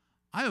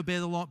 I obey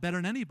the law better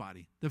than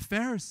anybody. The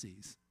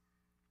Pharisees.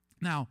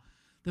 Now,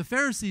 the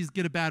Pharisees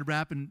get a bad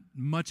rap, and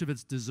much of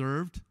it's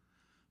deserved.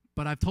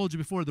 But I've told you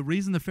before, the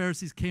reason the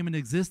Pharisees came into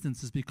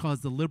existence is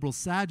because the liberal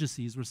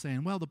Sadducees were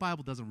saying, well, the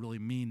Bible doesn't really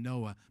mean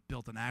Noah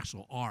built an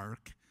actual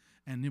ark.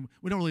 And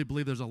we don't really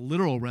believe there's a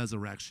literal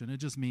resurrection. It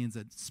just means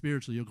that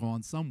spiritually you'll go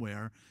on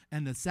somewhere.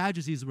 And the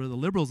Sadducees were the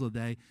liberals of the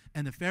day,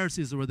 and the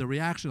Pharisees were the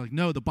reaction, like,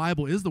 no, the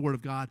Bible is the Word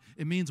of God.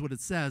 It means what it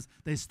says.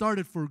 They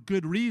started for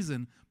good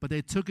reason, but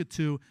they took it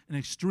to an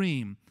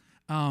extreme.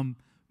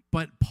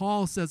 But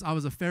Paul says, I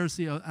was a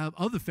Pharisee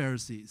of the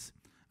Pharisees.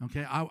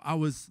 Okay, I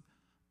was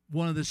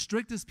one of the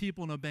strictest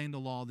people in obeying the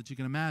law that you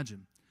can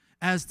imagine.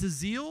 As to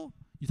zeal,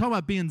 you talk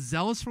about being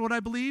zealous for what I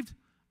believed.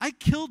 I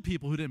killed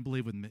people who didn't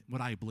believe what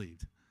I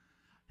believed.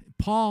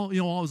 Paul,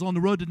 was on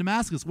the road to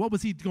Damascus. What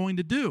was he going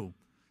to do?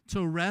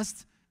 To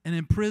arrest and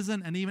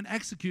imprison and even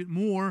execute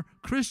more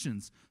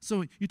Christians.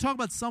 So you talk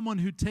about someone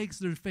who takes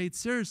their faith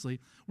seriously.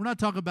 We're not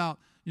talking about,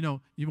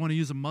 you want to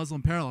use a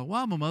Muslim parallel.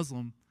 Well, I'm a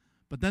Muslim,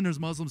 but then there's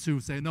Muslims who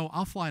say, no,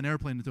 I'll fly an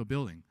airplane into a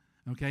building.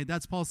 Okay,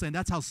 that's Paul saying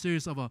that's how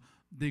serious of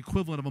the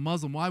equivalent of a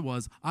Muslim I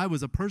was. I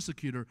was a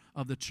persecutor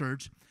of the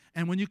church.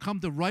 And when you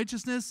come to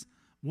righteousness,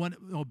 when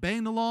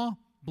obeying the law,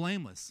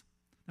 blameless.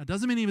 That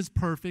doesn't mean he was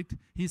perfect.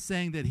 He's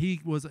saying that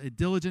he was a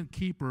diligent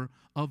keeper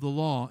of the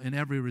law in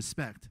every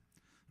respect.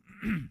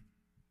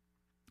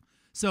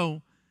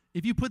 So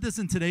if you put this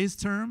in today's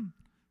term,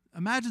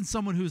 imagine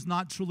someone who's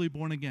not truly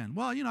born again.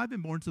 Well, I've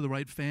been born to the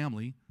right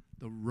family.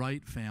 The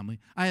right family.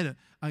 I had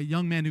a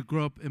young man who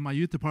grew up in my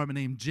youth department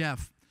named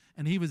Jeff,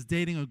 and he was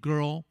dating a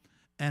girl,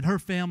 and her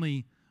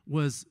family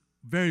was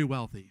very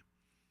wealthy.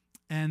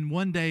 And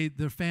one day,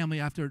 their family,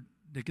 after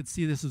they could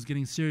see this was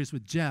getting serious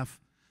with Jeff,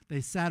 they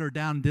sat her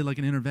down and did like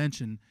an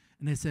intervention,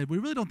 and they said, we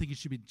really don't think you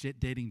should be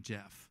dating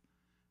Jeff.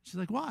 She's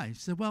like, why?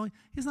 She said, well,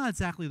 he's not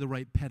exactly the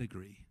right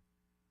pedigree.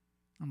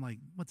 I'm like,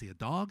 what's he, a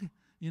dog?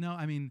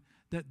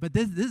 But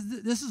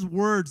this is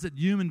words that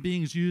human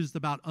beings used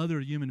about other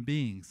human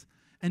beings.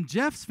 And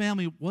Jeff's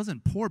family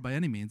wasn't poor by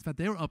any means. In fact,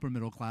 they were upper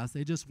middle class.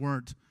 They just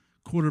weren't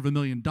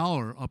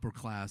 $250,000 upper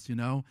class,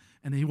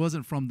 and he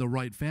wasn't from the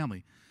right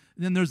family.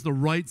 And then there's the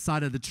right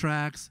side of the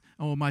tracks.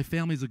 Oh, my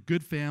family's a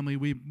good family.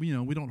 We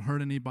don't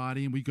hurt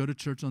anybody, and we go to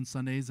church on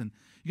Sundays. And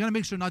you got to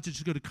make sure not just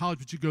you go to college,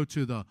 but you go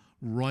to the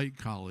right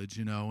college,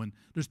 And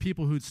there's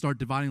people who start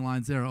dividing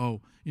lines there.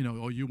 Oh,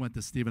 you went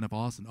to Stephen F.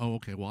 Austin. Oh,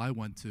 okay, well, I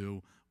went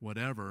to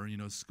whatever,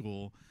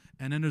 school.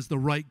 And then there's the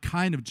right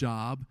kind of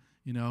job.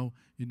 You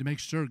need to make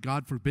sure,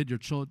 God forbid, your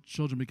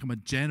children become a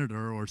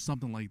janitor or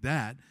something like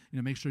that.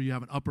 Make sure you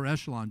have an upper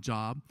echelon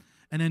job.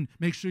 And then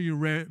make sure you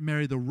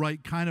marry the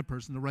right kind of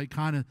person, the right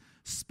kind of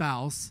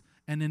spouse.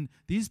 And then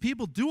these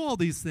people do all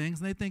these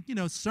things, and they think,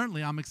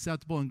 certainly I'm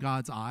acceptable in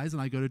God's eyes,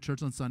 and I go to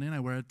church on Sunday, and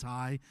I wear a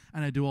tie,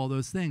 and I do all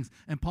those things.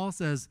 And Paul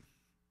says,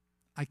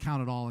 I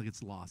count it all like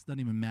it's lost. Doesn't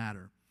even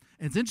matter.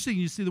 And it's interesting,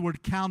 you see the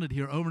word counted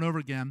here over and over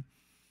again,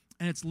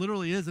 and it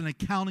literally is an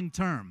accounting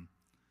term.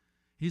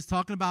 He's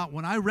talking about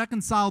when I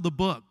reconcile the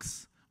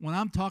books, when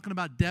I'm talking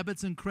about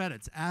debits and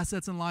credits,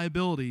 assets and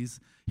liabilities,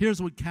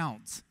 here's what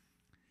counts.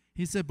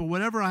 He said, but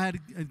whatever I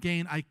had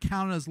gained, I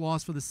counted as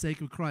loss for the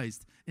sake of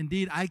Christ.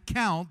 Indeed, I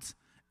count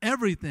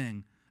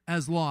everything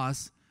as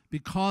loss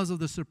because of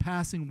the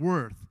surpassing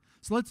worth.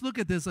 So let's look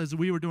at this as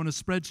we were doing a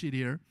spreadsheet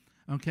here,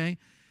 okay?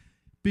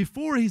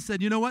 Before he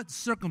said, you know what?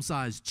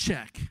 Circumcised,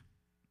 check.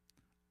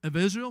 Of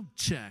Israel,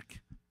 check.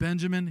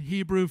 Benjamin,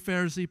 Hebrew,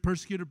 Pharisee,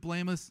 persecuted,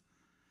 blameless.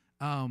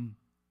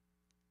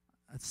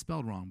 That's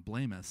spelled wrong,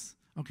 blameless.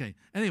 Okay,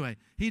 anyway,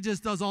 he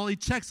checks all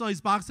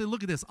these boxes.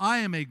 Look at this. I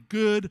am a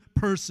good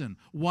person.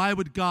 Why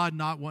would God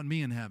not want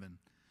me in heaven?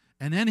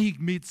 And then he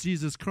meets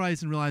Jesus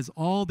Christ and realizes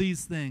all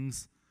these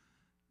things.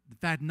 In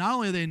fact, not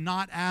only are they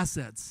not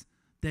assets,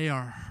 they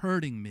are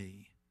hurting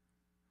me.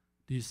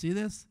 Do you see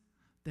this?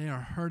 They are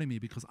hurting me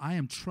because I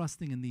am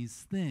trusting in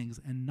these things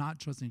and not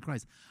trusting in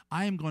Christ.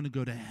 I am going to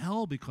go to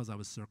hell because I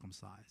was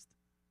circumcised.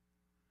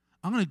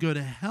 I'm going to go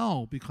to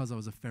hell because I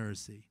was a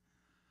Pharisee.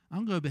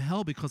 I'm going to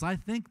hell because I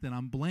think that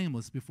I'm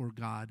blameless before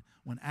God,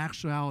 when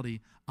actuality,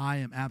 I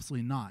am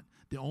absolutely not.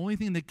 The only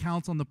thing that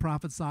counts on the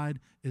prophet side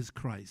is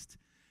Christ.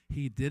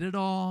 He did it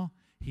all.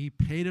 He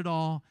paid it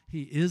all.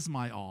 He is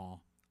my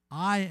all.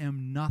 I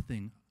am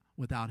nothing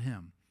without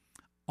him.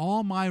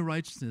 All my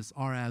righteousness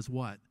are as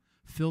what?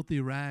 Filthy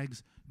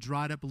rags,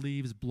 dried up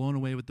leaves, blown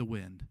away with the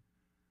wind.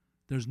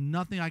 There's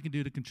nothing I can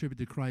do to contribute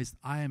to Christ.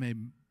 I am a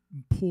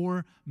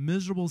poor,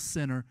 miserable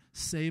sinner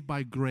saved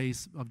by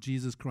grace of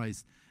Jesus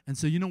Christ. And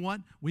so you know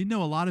what? We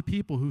know a lot of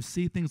people who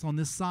see things on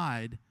this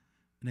side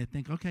and they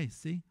think, okay,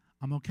 see,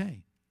 I'm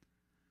okay.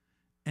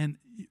 And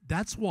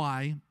that's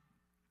why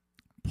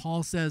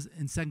Paul says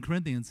in 2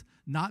 Corinthians,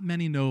 not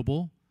many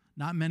noble,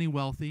 not many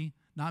wealthy,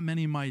 not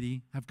many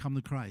mighty have come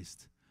to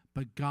Christ,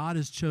 But God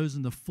has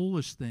chosen the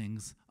foolish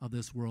things of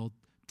this world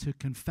to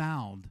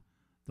confound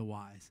the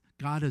wise.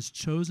 God has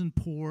chosen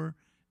poor,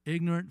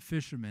 ignorant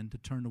fishermen to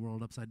turn the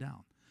world upside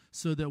down.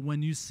 So that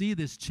when you see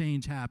this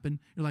change happen,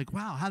 you're like,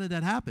 wow, how did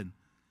that happen?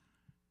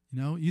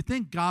 You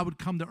think God would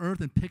come to earth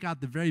and pick out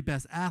the very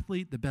best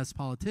athlete, the best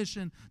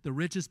politician, the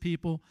richest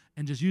people,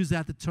 and just use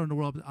that to turn the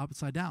world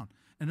upside down.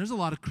 And there's a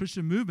lot of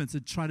Christian movements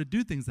that try to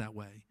do things that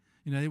way.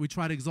 We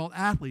try to exalt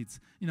athletes,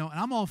 and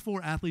I'm all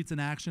for athletes in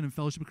action and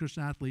fellowship of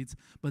Christian athletes,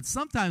 but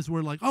sometimes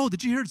we're like, oh,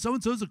 did you hear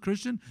so-and-so's a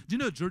Christian? Do you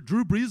know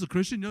Drew Brees is a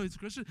Christian? He's a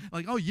Christian?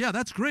 Like, oh, yeah,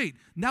 that's great.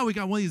 Now we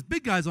got one of these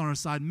big guys on our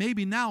side.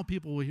 Maybe now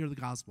people will hear the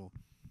gospel.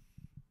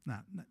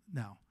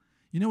 No.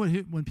 You know what?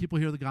 When people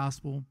hear the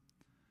gospel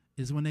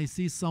is when they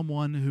see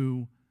someone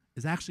who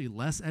is actually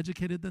less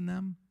educated than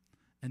them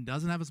and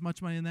doesn't have as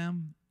much money as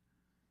them,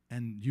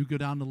 and you go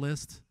down the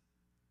list,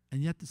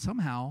 and yet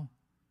somehow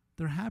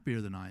they're happier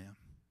than I am.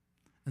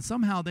 And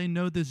somehow they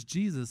know this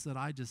Jesus that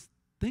I just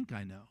think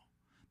I know.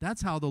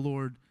 That's how the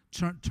Lord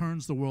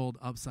turns the world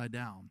upside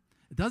down.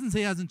 It doesn't say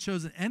he hasn't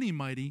chosen any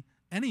mighty,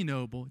 any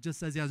noble. It just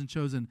says he hasn't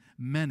chosen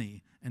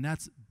many. And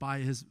that's by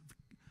his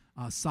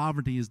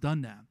sovereignty he's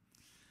done that.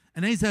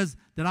 And then he says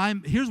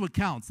here's what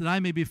counts, that I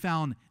may be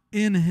found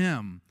in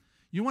him.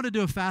 You want to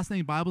do a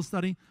fascinating Bible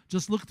study?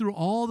 Just look through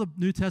all the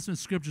New Testament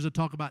scriptures that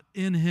talk about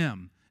in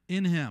him.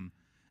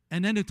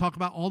 And then to talk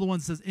about all the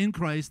ones that says in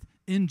Christ,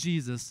 in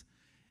Jesus.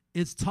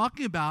 It's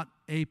talking about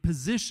a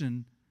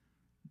position,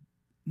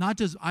 not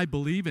just I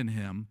believe in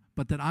him,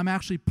 but that I'm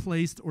actually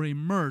placed or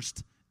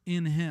immersed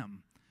in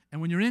him.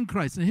 And when you're in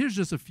Christ, and here's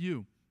just a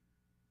few.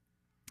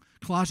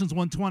 Colossians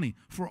 1:20,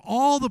 for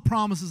all the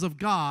promises of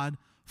God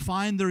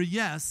find their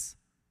yes.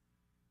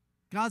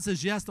 God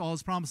says yes to all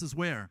his promises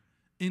where?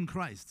 In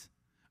Christ.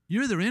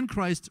 You're either in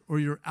Christ or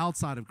you're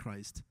outside of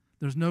Christ.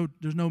 There's no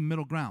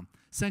middle ground.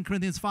 2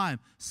 Corinthians 5,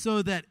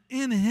 so that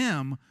in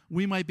him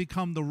we might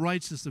become the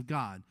righteousness of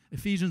God.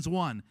 Ephesians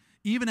 1,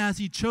 even as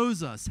he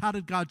chose us. How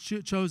did God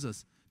choose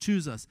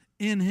us?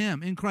 In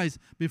him, in Christ,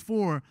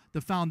 before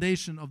the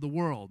foundation of the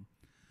world.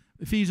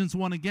 Ephesians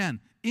 1 again,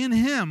 in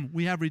him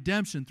we have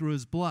redemption through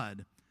his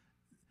blood.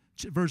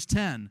 Verse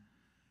 10,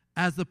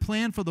 as the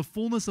plan for the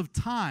fullness of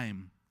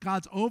time,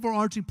 God's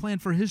overarching plan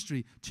for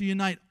history, to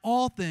unite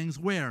all things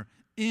where?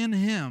 In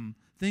him,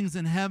 things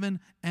in heaven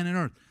and in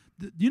earth.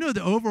 You know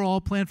the overall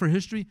plan for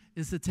history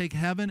is to take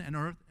heaven and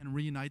earth and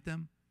reunite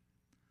them?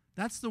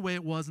 That's the way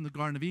it was in the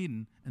Garden of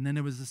Eden, and then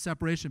there was a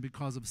separation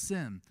because of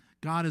sin.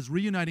 God is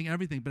reuniting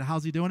everything, but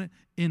how's he doing it?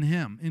 In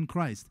him, in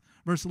Christ.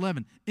 Verse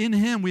 11, in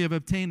him we have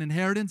obtained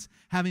inheritance,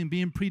 having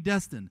been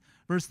predestined.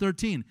 Verse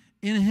 13,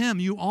 in him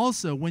you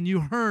also, when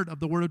you heard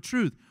of the word of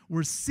truth,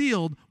 were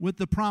sealed with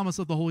the promise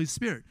of the Holy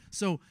Spirit.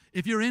 So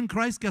if you're in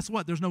Christ, guess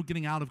what? There's no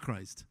getting out of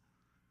Christ.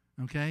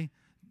 Okay?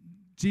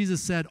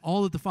 Jesus said,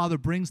 all that the Father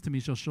brings to me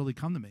shall surely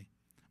come to me.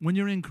 When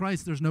you're in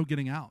Christ, there's no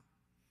getting out.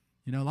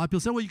 A lot of people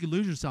say, well, you can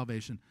lose your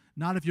salvation.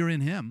 Not if you're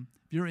in him.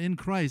 If you're in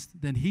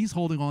Christ, then he's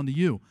holding on to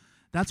you.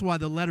 That's why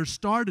the letter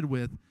started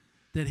with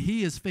that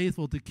he is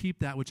faithful to keep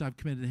that which I've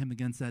committed to him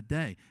against that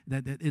day.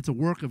 That it's a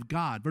work of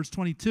God. Verse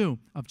 22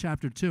 of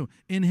chapter 2.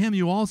 In him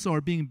you also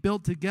are being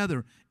built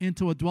together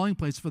into a dwelling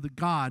place for the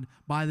God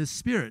by the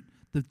Spirit.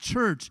 The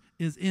church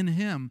is in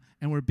him,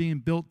 and we're being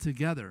built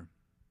together.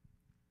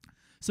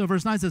 So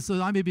verse 9 says, so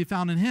that I may be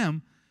found in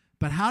him.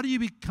 But how do you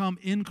become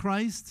in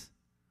Christ?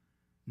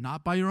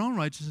 Not by your own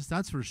righteousness,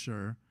 that's for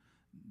sure.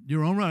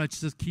 Your own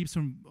righteousness keeps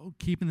from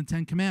keeping the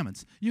 10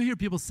 Commandments. You hear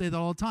people say that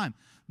all the time.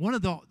 One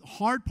of the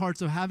hard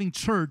parts of having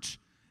church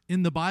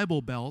in the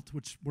Bible Belt,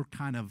 which we're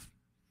kind of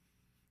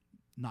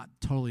not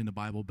totally in the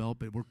Bible Belt,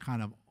 but we're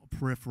kind of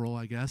peripheral,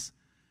 I guess.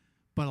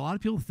 But a lot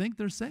of people think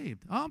they're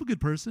saved. Oh, I'm a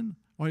good person.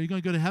 Or are you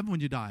going to go to heaven when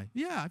you die?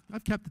 Yeah,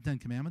 I've kept the 10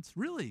 Commandments.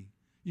 Really?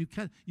 You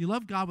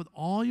love God with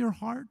all your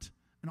heart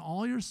and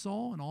all your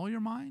soul and all your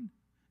mind?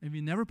 Have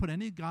you never put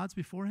any gods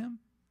before him?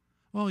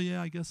 Oh,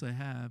 yeah, I guess I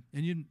have.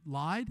 And you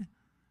lied?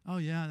 Oh,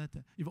 yeah.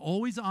 You've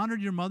always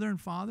honored your mother and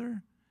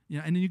father?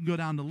 And then you can go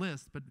down the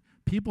list. But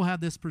people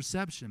have this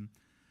perception.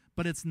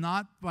 But it's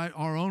not by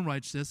our own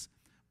righteousness,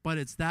 but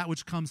it's that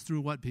which comes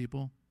through what,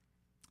 people?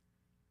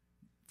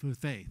 Through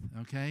faith,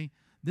 okay?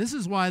 This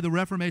is why the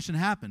Reformation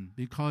happened,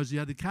 because you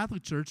had the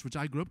Catholic Church, which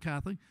I grew up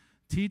Catholic,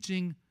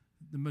 teaching.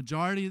 The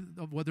majority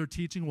of what their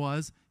teaching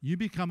was, you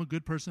become a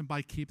good person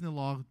by keeping the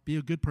law, be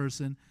a good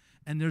person.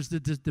 And there's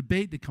this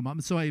debate that come up.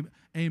 And so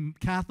a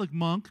Catholic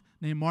monk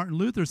named Martin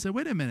Luther said,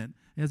 wait a minute.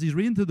 As he's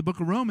reading through the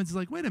book of Romans, he's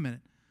like, wait a minute.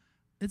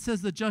 It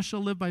says the just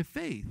shall live by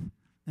faith,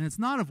 and it's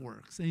not of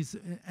works.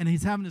 And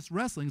he's having this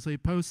wrestling, so he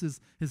posts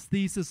his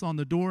thesis on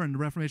the door, and the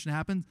Reformation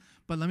happens.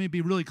 But let me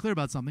be really clear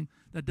about something.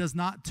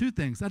 Two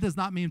things. That does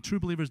not mean true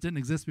believers didn't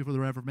exist before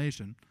the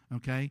Reformation,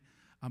 okay?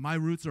 My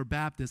roots are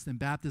Baptist, and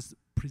Baptist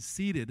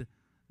preceded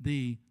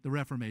the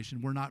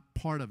Reformation. We're not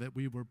part of it.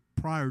 We were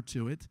prior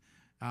to it.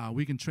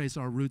 We can trace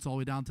our roots all the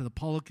way down to the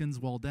Publicans,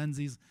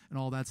 Waldenses, and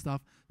all that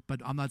stuff. But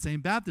I'm not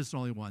saying Baptists are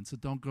only one, so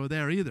don't go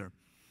there either.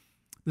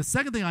 The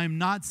second thing I'm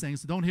not saying,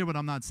 so don't hear what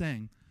I'm not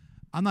saying.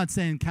 I'm not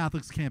saying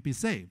Catholics can't be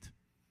saved.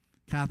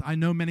 I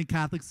know many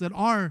Catholics that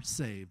are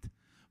saved,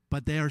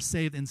 but they are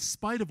saved in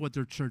spite of what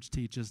their church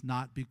teaches,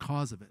 not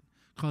because of it.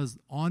 Because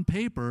on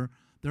paper,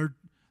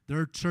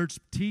 their church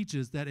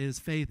teaches that it is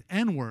faith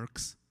and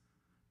works,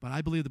 but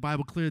I believe the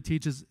Bible clearly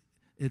teaches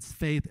it's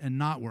faith and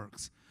not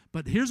works.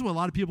 But here's what a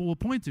lot of people will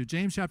point to.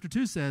 James chapter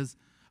 2 says,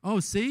 oh,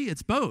 see,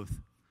 it's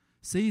both.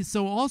 See,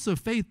 so also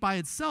faith by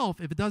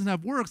itself, if it doesn't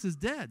have works, is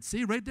dead.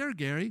 See, right there,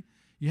 Gary.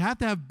 You have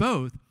to have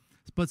both.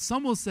 But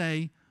some will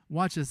say,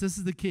 watch this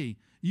is the key.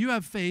 You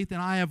have faith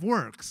and I have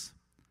works.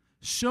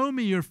 Show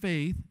me your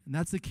faith, and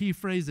that's the key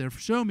phrase there.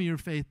 Show me your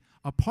faith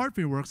apart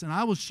from your works, and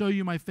I will show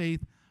you my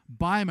faith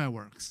by my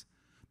works.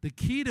 The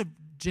key to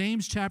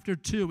James chapter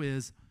 2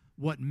 is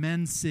what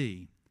men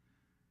see.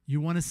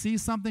 You want to see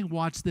something?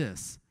 Watch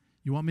this.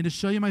 You want me to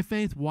show you my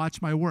faith?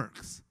 Watch my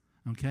works.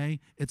 Okay?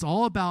 It's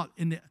all about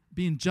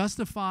being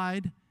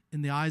justified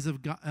in the eyes of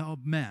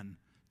men.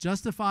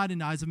 Justified in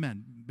the eyes of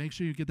men. Make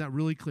sure you get that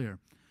really clear.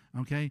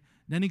 Okay?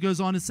 Then he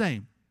goes on to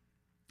say,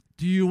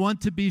 do you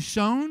want to be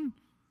shown?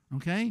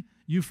 Okay?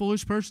 You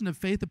foolish person, that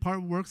faith apart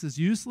from works is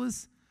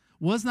useless.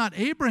 Was not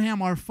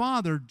Abraham our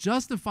father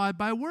justified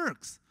by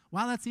works?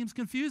 Wow, that seems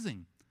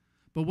confusing.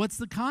 But what's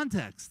the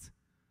context?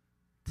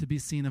 To be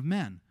seen of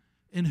men.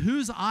 In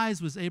whose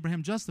eyes was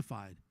Abraham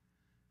justified?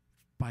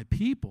 By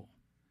people.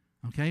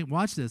 Okay,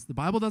 watch this. The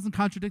Bible doesn't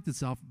contradict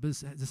itself, but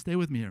just stay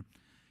with me here.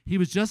 He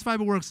was justified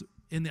by works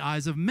in the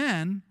eyes of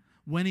men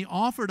when he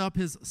offered up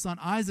his son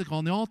Isaac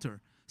on the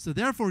altar. So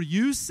therefore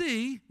you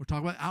see, we're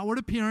talking about outward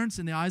appearance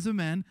in the eyes of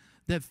men,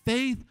 that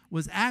faith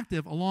was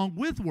active along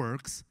with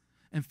works,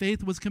 and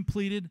faith was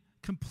completed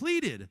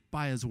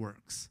by his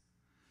works.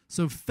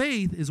 So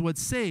faith is what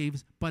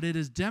saves, but it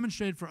is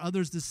demonstrated for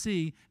others to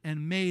see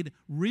and made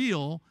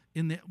real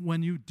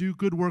when you do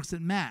good works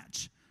that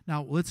match.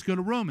 Now, let's go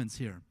to Romans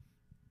here.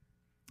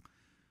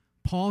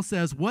 Paul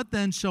says, what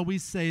then shall we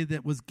say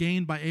that was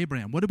gained by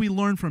Abraham? What did we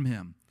learn from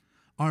him?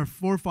 Our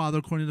forefather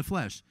according to the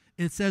flesh.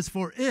 It says,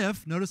 for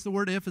if, notice the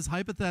word if is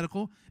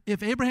hypothetical,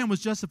 if Abraham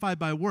was justified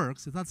by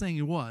works, it's not saying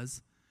he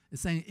was,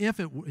 it's saying if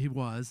he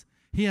was,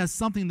 he has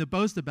something to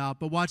boast about,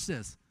 but watch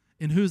this.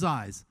 In whose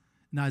eyes?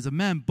 In the eyes of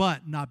men,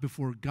 but not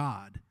before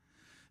God.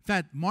 In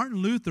fact, Martin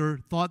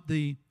Luther called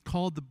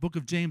the book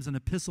of James an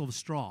epistle of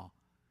straw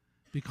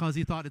because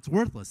he thought it's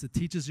worthless. It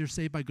teaches you're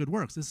saved by good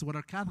works. This is what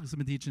our Catholics have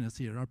been teaching us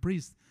here, our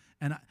priests,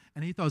 and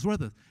he thought it was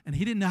worthless. And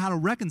he didn't know how to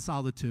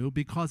reconcile the two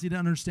because he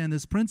didn't understand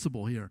this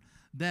principle here,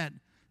 that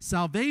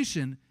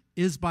salvation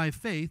is by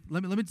faith.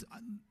 Let me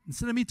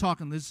instead of me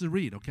talking, let's just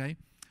read, okay?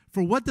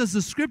 For what does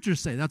the Scripture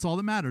say? That's all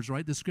that matters,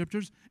 right? The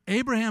Scriptures.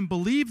 Abraham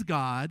believed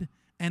God,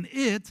 and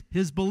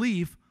his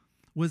belief,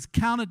 was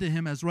counted to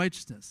him as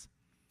righteousness.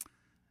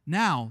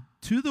 Now,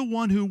 to the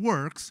one who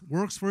works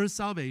for his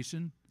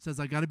salvation, says,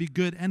 I got to be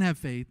good and have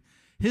faith,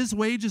 his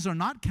wages are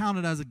not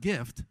counted as a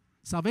gift.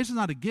 Salvation is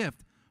not a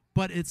gift,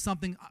 but it's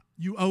something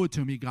you owe it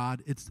to me,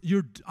 God.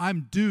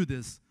 I'm due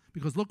this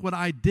because look what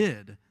I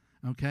did,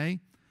 okay?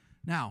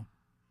 Now,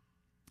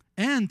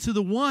 and to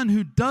the one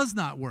who does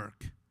not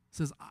work,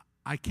 says,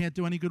 I can't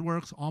do any good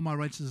works. All my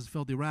righteousness is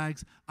filthy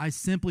rags. I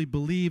simply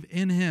believe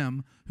in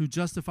him who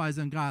justifies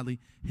the ungodly.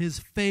 His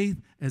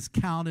faith is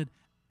counted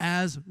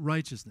as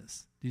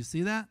righteousness. Do you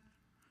see that?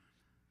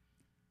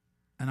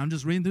 And I'm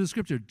just reading through the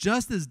Scripture.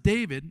 Just as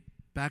David,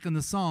 back in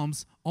the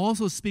Psalms,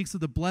 also speaks of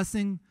the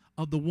blessing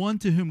of the one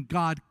to whom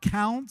God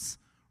counts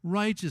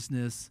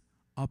righteousness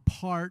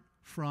apart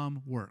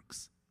from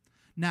works.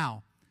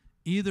 Now,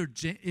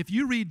 if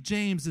you read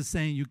James as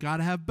saying you got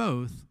to have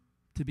both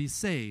to be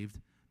saved,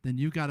 then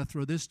you've got to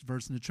throw this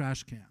verse in the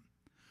trash can.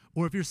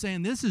 Or if you're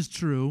saying this is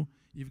true,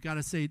 you've got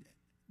to say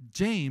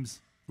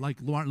James,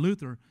 like Martin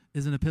Luther,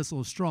 is an epistle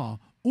of straw.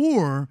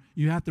 Or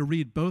you have to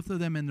read both of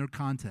them in their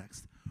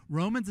context.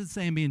 Romans is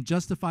saying being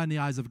justified in the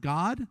eyes of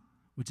God,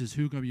 which is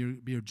who's going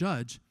to be your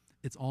judge,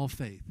 it's all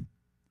faith.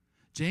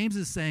 James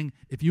is saying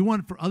if you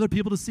want for other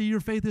people to see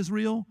your faith is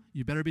real,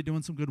 you better be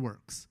doing some good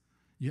works.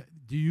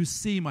 Do you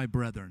see, my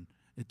brethren?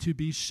 To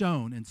be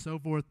shown, and so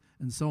forth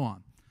and so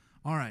on.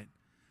 All right.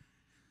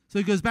 So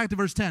he goes back to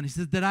verse 10. He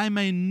says, that I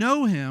may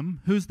know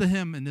him. Who's the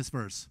him in this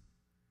verse?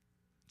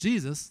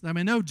 Jesus. That I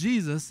may know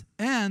Jesus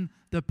and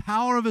the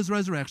power of his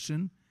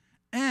resurrection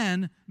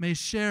and may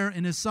share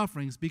in his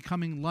sufferings,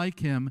 becoming like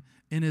him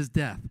in his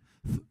death.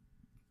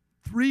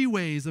 Three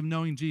ways of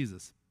knowing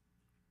Jesus.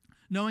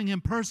 Knowing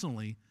him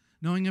personally,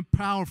 knowing him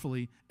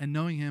powerfully, and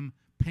knowing him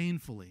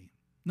painfully.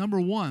 Number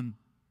one,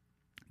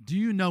 do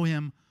you know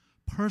him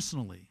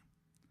personally?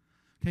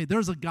 Okay,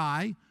 there's a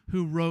guy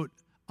who wrote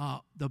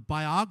the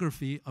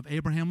biography of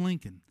Abraham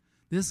Lincoln.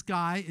 This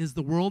guy is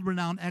the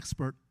world-renowned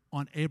expert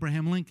on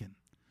Abraham Lincoln.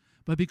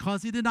 But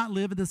because he did not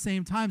live at the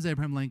same time as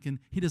Abraham Lincoln,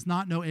 he does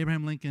not know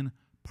Abraham Lincoln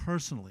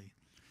personally.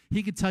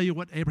 He could tell you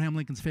what Abraham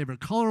Lincoln's favorite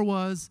color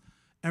was,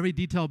 every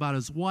detail about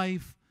his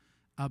wife,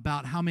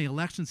 about how many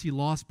elections he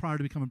lost prior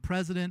to becoming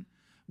president,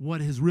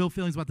 what his real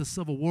feelings about the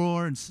Civil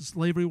War and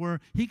slavery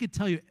were. He could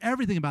tell you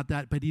everything about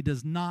that, but he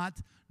does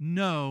not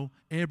know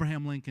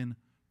Abraham Lincoln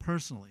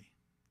personally.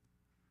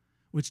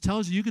 Which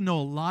tells you can know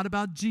a lot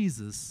about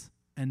Jesus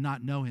and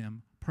not know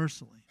him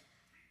personally.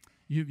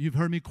 You've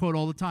heard me quote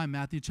all the time,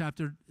 Matthew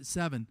chapter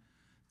 7,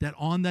 that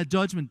on that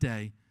judgment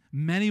day,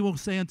 many will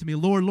say unto me,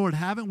 Lord, Lord,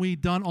 haven't we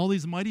done all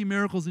these mighty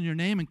miracles in your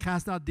name and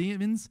cast out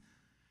demons?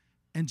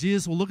 And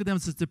Jesus will look at them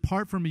and says,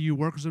 depart from me, you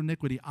workers of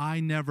iniquity.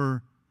 I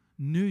never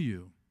knew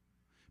you.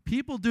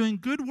 People doing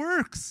good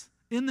works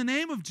in the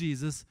name of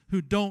Jesus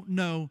who don't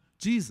know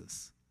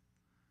Jesus.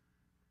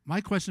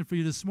 My question for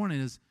you this morning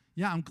is,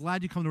 yeah, I'm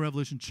glad you come to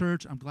Revolution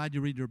Church. I'm glad you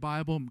read your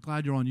Bible. I'm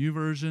glad you're on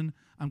YouVersion.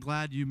 I'm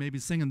glad you maybe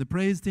sing in the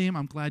praise team.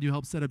 I'm glad you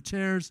help set up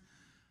chairs.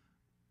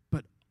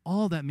 But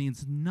all that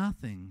means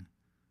nothing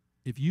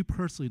if you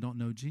personally don't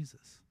know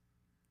Jesus.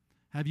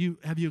 Have you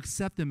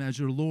accepted him as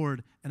your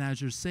Lord and as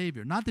your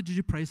Savior? Not that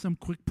you pray some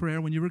quick prayer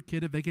when you were a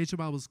kid at Vacation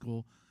Bible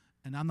School,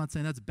 and I'm not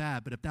saying that's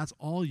bad, but if that's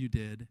all you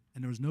did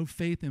and there was no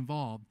faith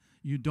involved,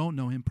 you don't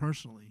know him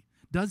personally.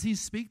 Does he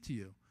speak to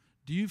you?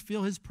 Do you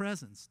feel his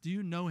presence? Do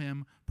you know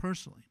him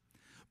personally?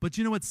 But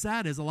you know what's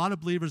sad is a lot of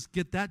believers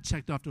get that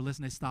checked off their list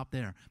and they stop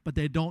there, but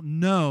they don't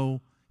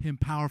know him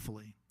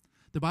powerfully.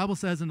 The Bible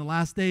says in the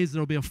last days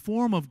there will be a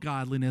form of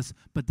godliness,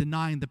 but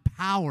denying the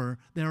power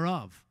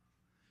thereof.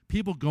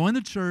 People going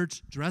to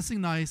church, dressing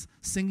nice,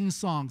 singing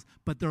songs,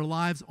 but their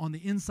lives on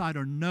the inside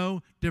are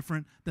no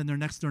different than their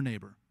next door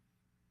neighbor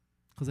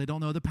because they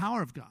don't know the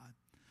power of God.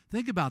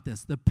 Think about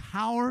this. The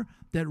power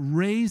that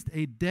raised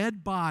a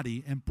dead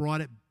body and brought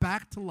it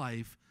back to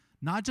life,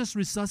 not just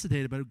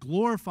resuscitated, but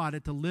glorified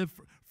it to live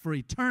for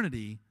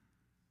eternity,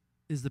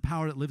 is the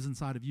power that lives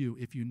inside of you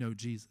if you know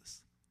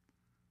Jesus.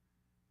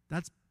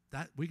 That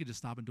we could just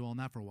stop and dwell on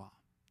that for a while.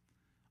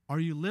 Are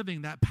you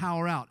living that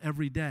power out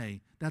every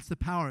day? That's the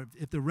power.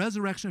 If the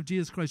resurrection of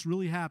Jesus Christ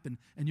really happened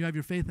and you have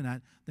your faith in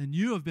that, then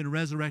you have been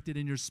resurrected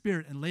in your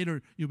spirit, and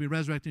later you'll be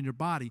resurrected in your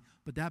body.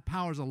 But that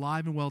power is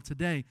alive and well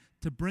today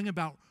to bring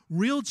about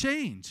real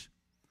change.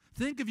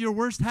 Think of your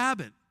worst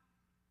habit.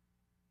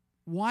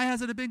 Why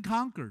hasn't it been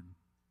conquered?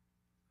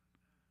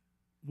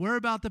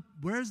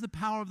 Where's the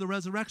power of the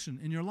resurrection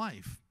in your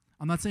life?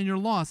 I'm not saying you're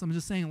lost. I'm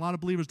just saying a lot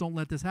of believers don't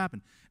let this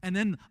happen. And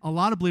then a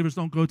lot of believers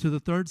don't go to the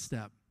third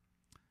step,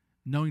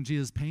 knowing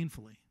Jesus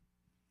painfully.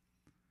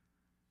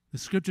 The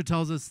scripture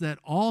tells us that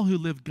all who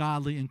live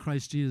godly in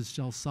Christ Jesus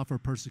shall suffer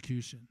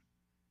persecution.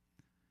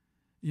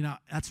 You know,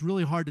 that's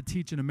really hard to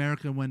teach in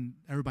America when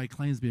everybody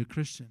claims to be a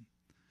Christian.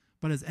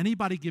 But has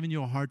anybody given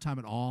you a hard time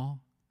at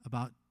all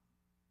about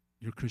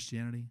your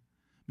Christianity?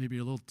 Maybe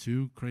you're a little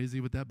too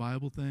crazy with that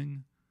Bible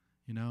thing,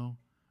 you know?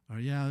 Or,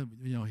 yeah,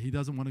 you know, he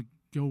doesn't want to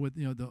go with,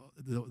 you know,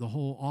 the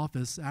whole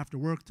office after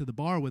work to the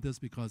bar with us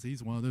because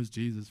he's one of those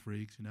Jesus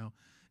freaks, you know?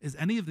 Is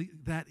any of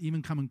that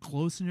even coming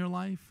close in your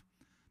life?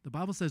 The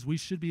Bible says we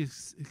should be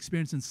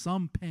experiencing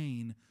some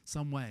pain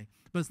some way.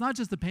 But it's not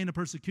just the pain of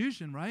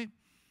persecution, right?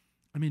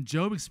 I mean,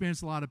 Job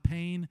experienced a lot of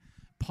pain.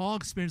 Paul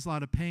experienced a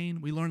lot of pain.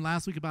 We learned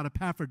last week about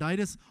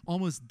Epaphroditus,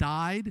 almost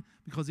died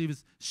because he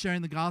was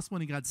sharing the gospel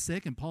and he got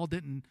sick, and Paul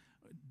didn't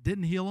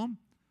heal him.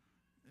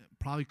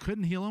 Probably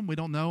couldn't heal him. We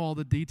don't know all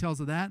the details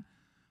of that.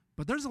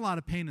 But there's a lot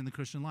of pain in the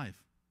Christian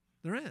life.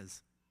 There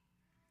is.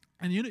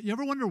 And you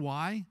ever wonder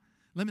why?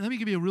 Let me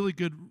give you a really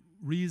good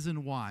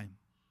reason why.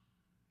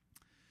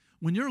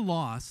 When you're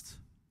lost,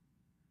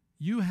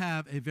 you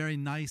have a very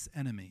nice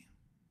enemy.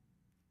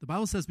 The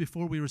Bible says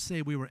before we were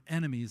saved, we were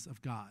enemies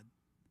of God.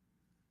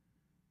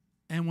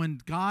 And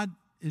when God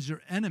is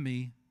your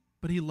enemy,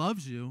 but he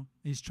loves you,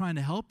 he's trying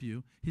to help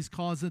you, he's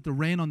caused it to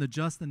rain on the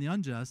just and the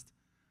unjust,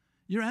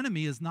 your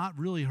enemy is not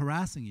really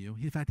harassing you.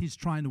 In fact, he's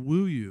trying to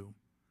woo you.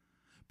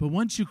 But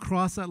once you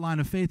cross that line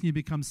of faith and you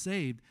become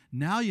saved,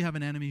 now you have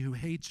an enemy who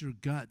hates your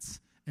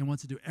guts and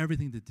wants to do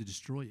everything to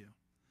destroy you.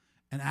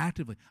 And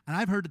actively. And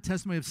I've heard the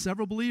testimony of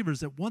several believers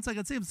that once I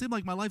got saved, it seemed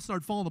like my life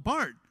started falling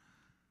apart.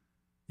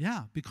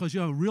 Yeah, because you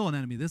have a real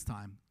enemy this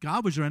time.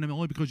 God was your enemy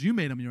only because you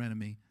made him your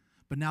enemy.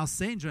 But now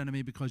Satan's your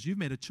enemy because you've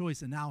made a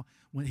choice. And now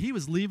when he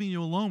was leaving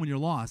you alone when you're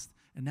lost,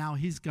 and now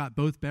he's got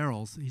both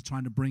barrels, he's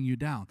trying to bring you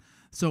down.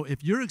 So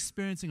if you're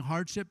experiencing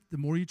hardship, the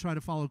more you try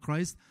to follow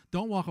Christ,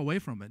 don't walk away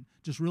from it.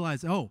 Just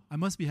realize, oh, I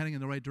must be heading in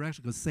the right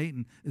direction because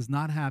Satan is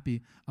not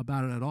happy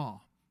about it at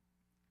all.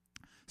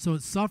 So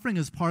suffering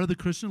is part of the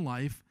Christian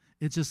life.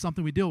 It's just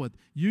something we deal with.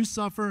 You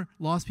suffer,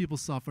 lost people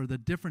suffer. The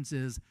difference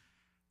is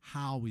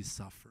how we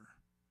suffer.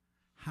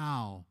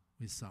 How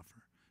we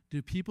suffer.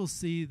 Do people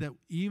see that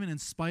even in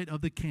spite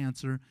of the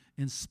cancer,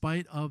 in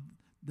spite of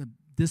the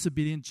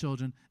disobedient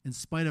children, in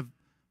spite of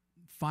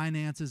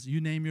finances,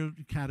 you name your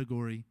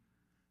category,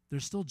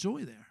 there's still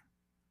joy there?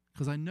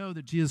 Because I know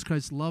that Jesus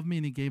Christ loved me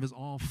and he gave his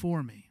all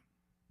for me.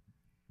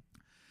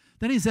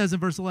 Then he says in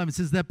verse 11, it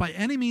says that by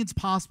any means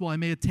possible I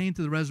may attain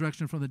to the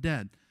resurrection from the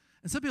dead.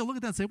 And some people look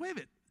at that and say, wait a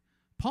minute,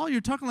 Paul,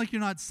 you're talking like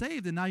you're not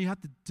saved, and now you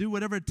have to do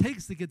whatever it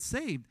takes to get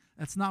saved.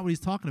 That's not what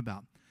he's talking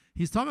about.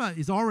 He's talking about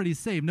he's already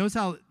saved. Notice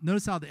how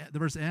the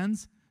verse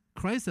ends.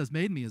 Christ has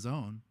made me his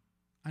own.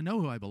 I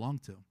know who I belong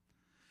to.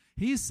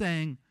 He's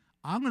saying,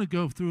 I'm going to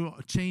go through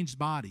a changed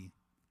body.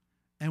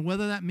 And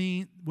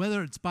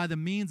whether it's by the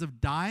means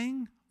of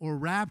dying or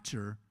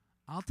rapture,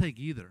 I'll take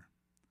either.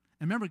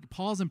 And remember,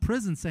 Paul's in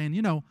prison saying,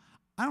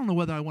 I don't know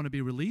whether I want to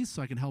be released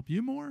so I can help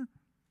you more,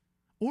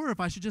 or if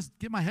I should just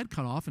get my head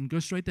cut off and go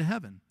straight to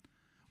heaven.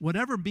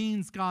 Whatever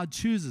means God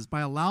chooses,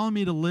 by allowing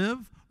me to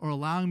live or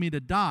allowing me to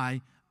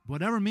die,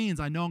 whatever means,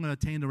 I know I'm going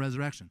to attain the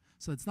resurrection.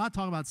 So it's not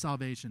talking about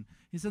salvation.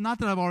 He said, not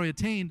that I've already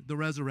attained the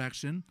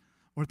resurrection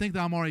or think that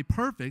I'm already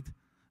perfect.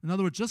 In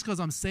other words, just because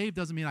I'm saved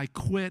doesn't mean I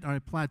quit or I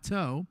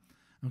plateau,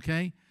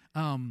 okay?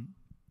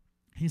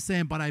 He's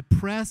saying, but I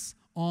press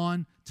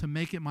on to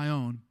make it my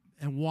own.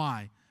 And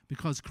why?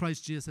 Because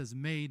Christ Jesus has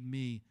made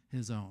me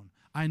his own.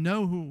 I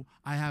know who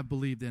I have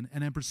believed in,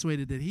 and am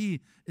persuaded that he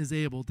is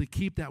able to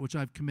keep that which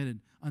I've committed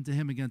unto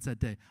him against that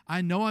day.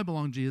 I know I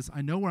belong to Jesus.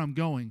 I know where I'm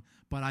going,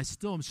 but I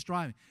still am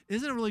striving.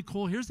 Isn't it really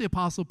cool? Here's the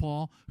Apostle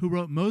Paul, who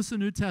wrote most of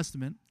the New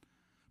Testament,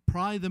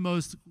 probably the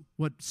most,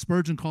 what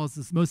Spurgeon calls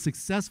the most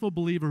successful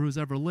believer who's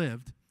ever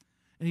lived.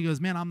 And he goes,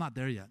 man, I'm not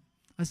there yet.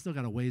 I still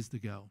got a ways to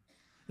go.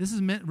 This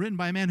is written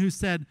by a man who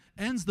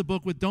ends the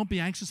book with, don't be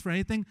anxious for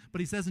anything, but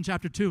he says in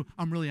chapter 2,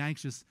 I'm really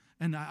anxious,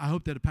 and I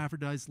hope that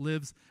Epaphroditus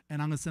lives,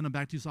 and I'm going to send him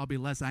back to you so I'll be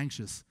less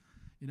anxious.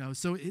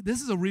 So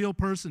this is a real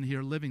person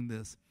here living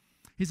this.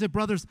 He said,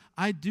 brothers,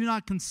 I do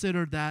not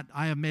consider that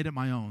I have made it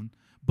my own,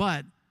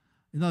 but,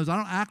 in other words, I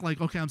don't act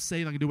like, okay, I'm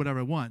saved, I can do whatever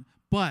I want,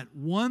 but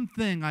one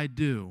thing I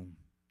do.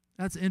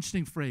 That's an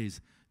interesting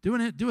phrase.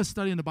 Do a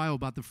study in the Bible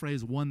about the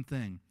phrase one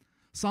thing.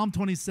 Psalm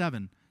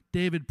 27,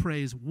 David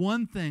prays,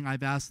 one thing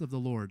I've asked of the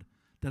Lord,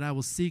 that I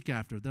will seek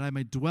after, that I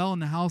may dwell in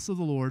the house of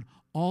the Lord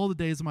all the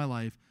days of my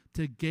life,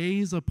 to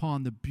gaze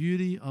upon the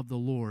beauty of the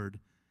Lord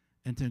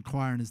and to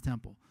inquire in his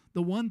temple.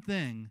 The one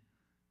thing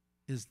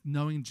is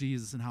knowing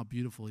Jesus and how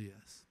beautiful he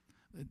is.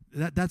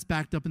 That's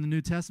backed up in the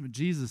New Testament.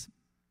 Jesus,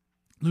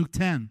 Luke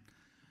 10.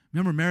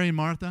 Remember Mary and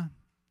Martha,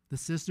 the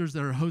sisters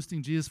that are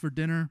hosting Jesus for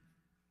dinner?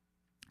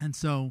 And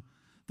so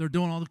they're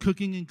doing all the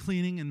cooking and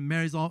cleaning, and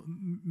Mary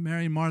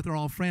and Martha are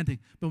all frantic.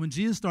 But when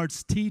Jesus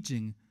starts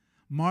teaching,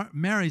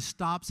 Mary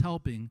stops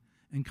helping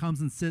and comes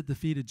and sits at the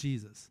feet of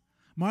Jesus.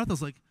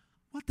 Martha's like,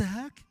 what the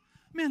heck?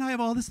 Man, I have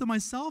all this to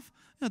myself.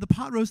 The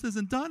pot roast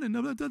isn't done,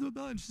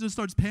 and she just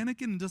starts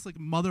panicking, and just like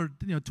mother,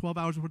 12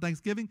 hours before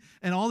Thanksgiving,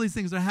 and all these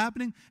things are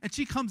happening. And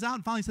she comes out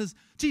and finally says,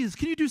 Jesus,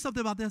 can you do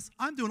something about this?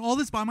 I'm doing all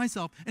this by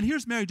myself, and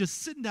here's Mary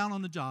just sitting down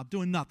on the job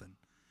doing nothing.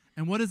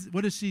 And what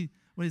does he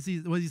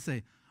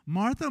say?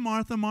 Martha,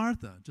 Martha,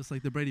 Martha, just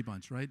like the Brady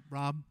Bunch, right,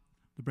 Rob?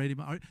 The Brady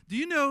Bunch. Do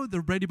you know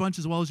the Brady Bunch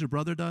as well as your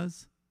brother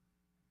does?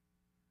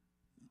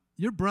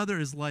 Your brother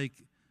is like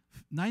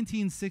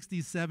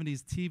 1960s,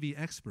 70s TV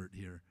expert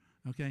here,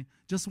 okay?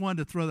 Just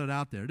wanted to throw that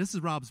out there. This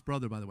is Rob's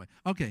brother, by the way.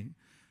 Okay,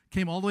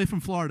 came all the way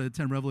from Florida to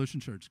attend Revolution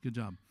Church. Good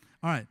job.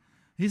 All right.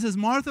 He says,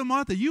 Martha,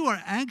 Martha, you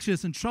are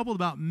anxious and troubled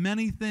about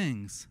many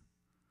things,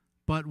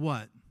 but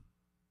what?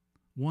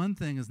 One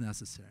thing is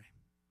necessary.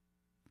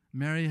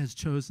 Mary has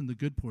chosen the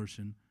good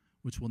portion,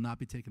 which will not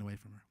be taken away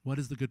from her. What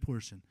is the good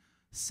portion?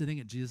 Sitting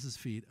at Jesus'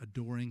 feet,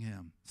 adoring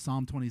him.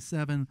 Psalm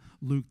 27,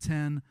 Luke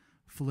 10,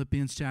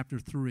 Philippians chapter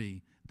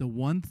 3. The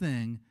one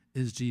thing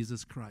is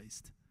Jesus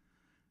Christ.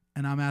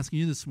 And I'm asking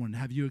you this morning,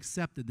 have you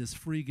accepted this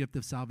free gift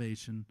of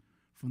salvation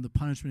from the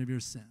punishment of your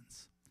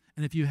sins?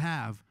 And if you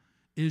have,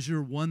 is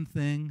your one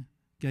thing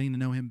getting to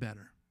know him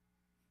better?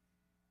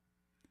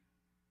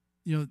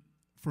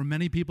 For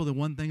many people, the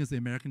one thing is the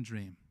American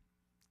dream.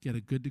 Get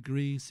a good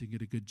degree so you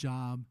get a good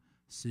job,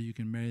 so you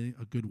can marry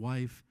a good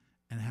wife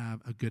and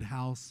have a good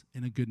house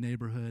in a good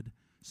neighborhood,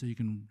 so you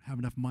can have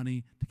enough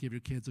money to give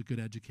your kids a good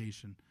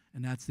education.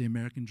 And that's the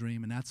American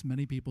dream, and that's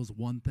many people's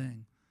one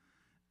thing.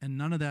 And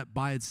none of that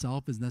by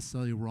itself is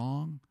necessarily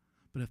wrong,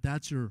 but if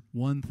that's your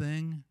one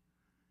thing,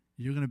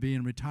 you're going to be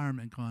in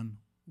retirement going,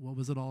 what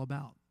was it all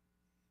about?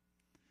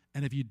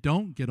 And if you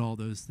don't get all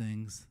those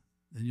things,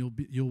 then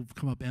you'll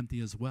come up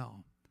empty as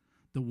well.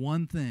 The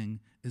one thing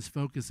is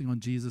focusing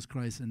on Jesus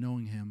Christ and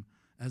knowing him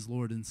as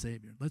Lord and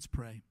Savior. Let's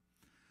pray.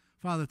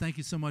 Father, thank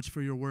you so much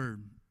for your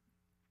word.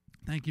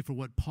 Thank you for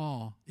what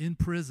Paul, in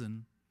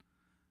prison,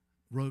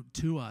 wrote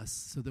to us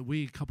so that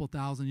we, a couple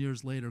thousand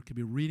years later, could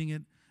be reading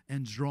it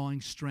and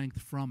drawing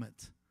strength from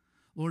it.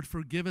 Lord,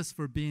 forgive us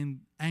for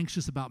being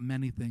anxious about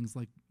many things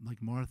like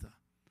Martha.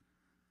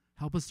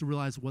 Help us to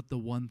realize what the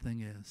one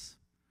thing is.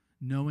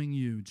 Knowing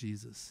you,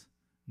 Jesus.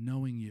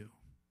 Knowing you.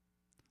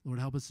 Lord,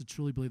 help us to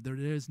truly believe there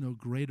is no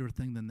greater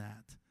thing than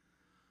that.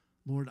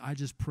 Lord, I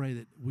just pray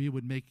that we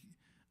would make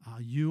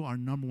you our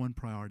number one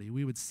priority.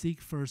 We would seek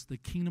first the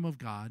kingdom of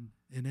God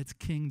and its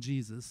King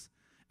Jesus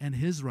and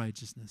his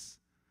righteousness.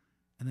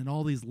 And then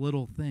all these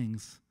little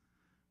things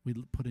we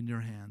put in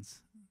your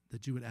hands,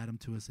 that you would add them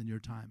to us in your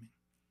timing.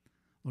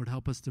 Lord,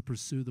 help us to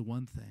pursue the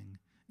one thing.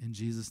 In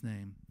Jesus'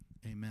 name,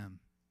 amen.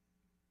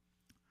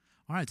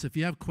 All right, so if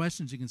you have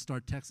questions, you can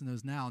start texting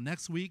those now.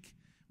 Next week,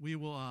 we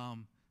will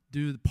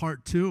do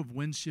part 2 of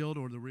Windshield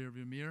or the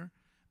Rearview Mirror.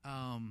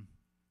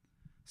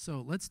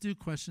 So let's do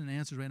question and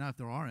answers right now, if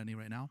there are any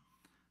right now.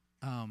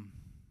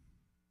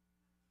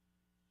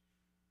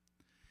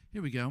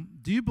 Here we go.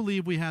 Do you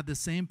believe we have the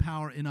same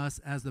power in us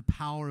as the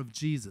power of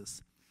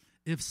Jesus?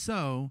 If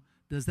so,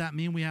 does that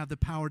mean we have the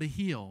power to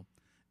heal?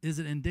 Is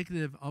it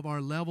indicative of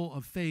our level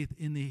of faith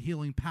in the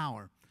healing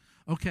power?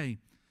 Okay,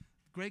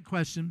 great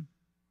question.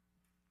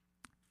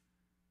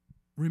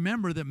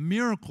 remember that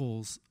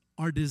miracles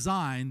are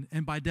designed,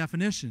 and by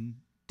definition,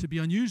 to be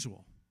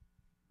unusual.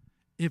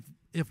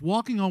 If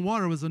walking on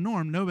water was a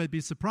norm, nobody'd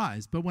be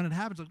surprised. But when it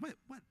happens, like, wait,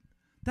 what?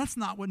 That's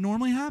not what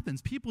normally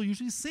happens. People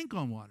usually sink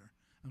on water,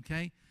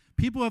 okay?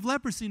 People who have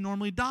leprosy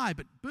normally die,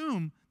 but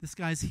boom, this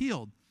guy's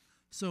healed.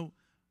 So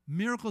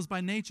miracles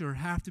by nature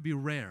have to be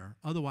rare.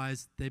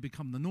 Otherwise, they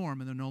become the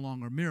norm, and they're no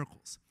longer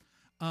miracles.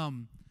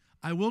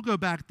 I will go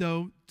back,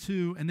 though,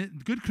 to,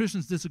 and good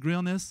Christians disagree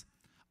on this,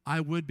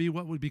 I would be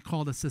what would be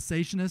called a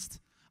cessationist.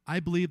 I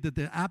believe that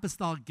the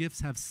apostolic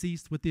gifts have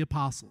ceased with the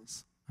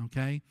apostles,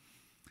 okay?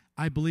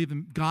 I believe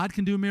in God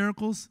can do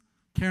miracles.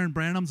 Karen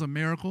Branham's a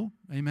miracle,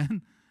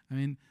 amen? I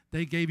mean,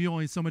 they gave you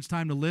only so much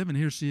time to live, and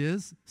here she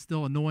is,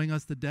 still annoying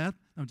us to death.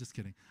 No, I'm just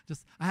kidding.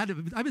 I've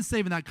been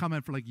saving that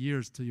comment for like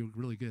years till you're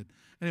really good.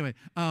 Anyway,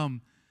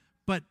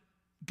 but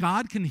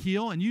God can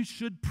heal, and you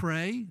should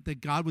pray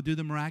that God would do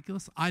the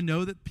miraculous. I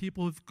know that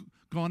people have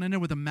gone in there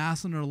with a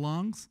mass in their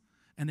lungs,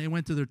 and they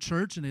went to their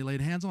church, and they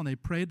laid hands on, they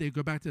prayed, they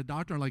go back to the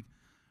doctor, and like,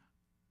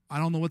 I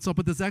don't know what's up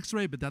with this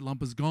x-ray, but that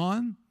lump is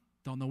gone.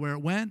 Don't know where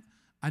it went.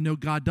 I know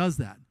God does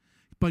that.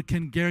 But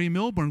can Gary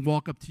Milburn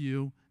walk up to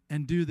you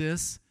and do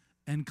this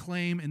and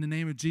claim in the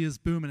name of Jesus,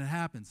 boom, and it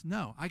happens?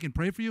 No. I can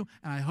pray for you,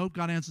 and I hope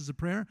God answers the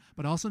prayer,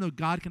 but I also know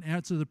God can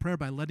answer the prayer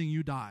by letting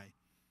you die.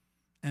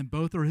 And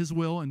both are his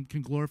will and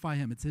can glorify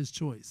him. It's his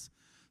choice.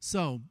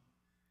 So,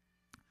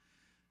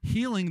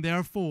 healing,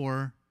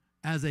 therefore,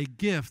 as a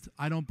gift,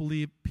 I don't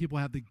believe people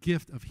have the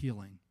gift of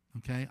healing.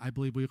 Okay? I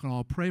believe we can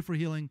all pray for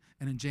healing.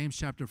 And in James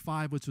chapter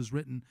 5, which was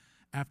written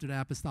after the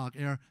apostolic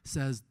era,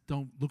 says,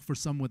 don't look for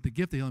someone with the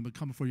gift of healing, but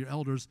come before your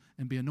elders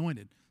and be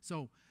anointed.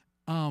 So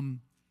to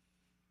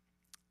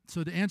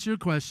answer your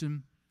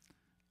question,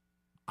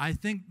 I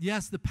think,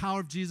 yes, the power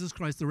of Jesus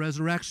Christ, the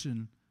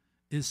resurrection,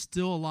 is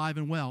still alive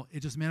and well.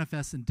 It just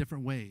manifests in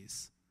different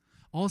ways.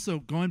 Also,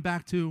 going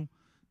back to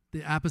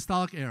the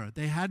apostolic era,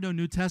 they had no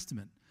New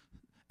Testament.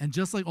 And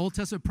just like Old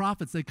Testament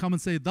prophets, they come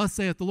and say, thus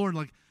saith the Lord.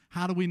 Like,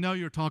 how do we know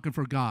you're talking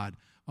for God?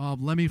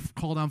 Let me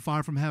call down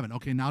fire from heaven.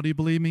 Okay, now do you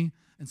believe me?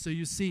 And so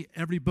you see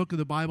every book of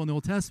the Bible in the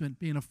Old Testament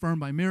being affirmed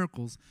by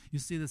miracles. You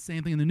see the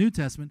same thing in the New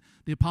Testament.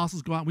 The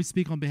apostles go out and we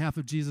speak on behalf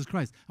of Jesus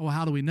Christ. Oh, well,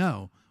 how do we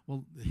know?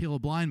 Well, heal a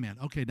blind man.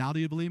 Okay, now do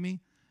you believe me?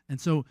 And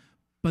so,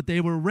 but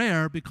they were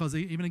rare because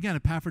even again,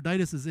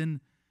 Epaphroditus is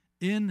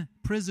in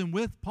prison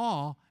with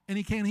Paul and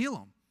he can't heal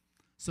him.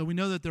 So we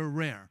know that they're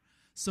rare.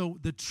 So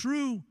the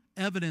true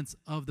evidence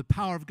of the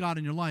power of God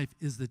in your life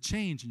is the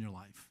change in your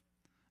life.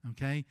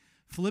 Okay?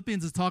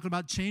 Philippians is talking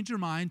about change your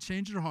mind,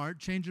 change your heart,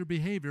 change your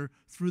behavior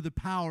through the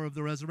power of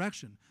the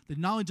resurrection. That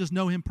not only just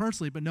know him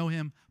personally, but know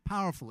him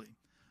powerfully.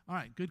 All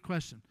right, good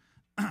question.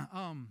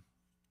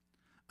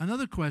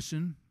 Another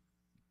question.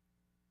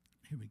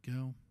 Here we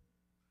go.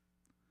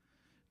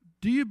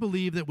 Do you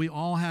believe that we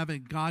all have a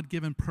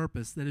God-given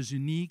purpose that is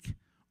unique,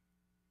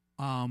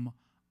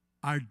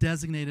 our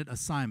designated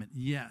assignment?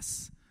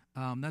 Yes.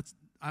 That's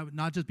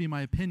not just be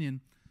my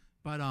opinion,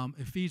 but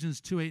Ephesians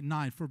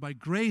 2:8-9. For by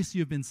grace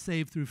you have been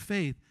saved through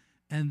faith,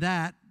 and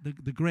that,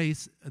 the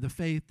grace, the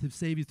faith to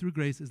save you through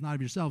grace is not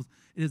of yourselves.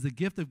 It is the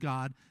gift of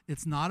God.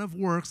 It's not of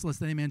works,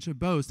 lest any man should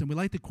boast. And we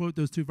like to quote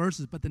those two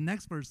verses, but the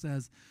next verse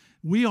says,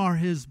 we are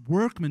his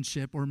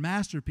workmanship or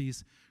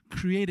masterpiece,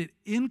 created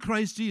in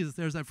Christ Jesus,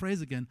 there's that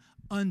phrase again,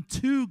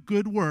 unto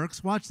good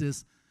works, watch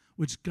this,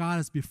 which God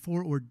has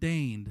before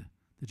ordained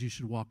that you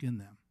should walk in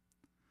them.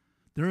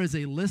 There is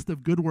a list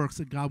of good works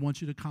that God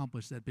wants you to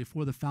accomplish that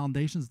before the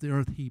foundations of the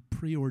earth, he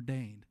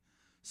preordained.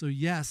 So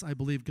yes, I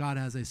believe God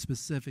has a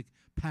specific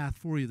path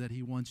for you that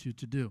he wants you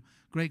to do.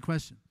 Great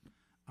question.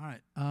 All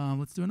right,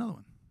 let's do another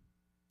one.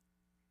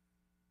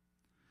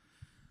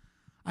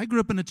 I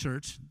grew up in a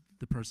church,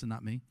 the person,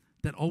 not me,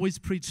 that always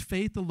preached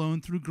faith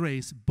alone through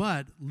grace,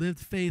 but lived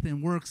faith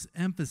and works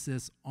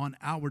emphasis on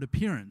outward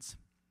appearance.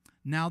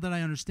 Now that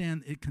I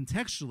understand it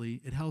contextually,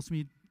 it helps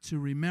me to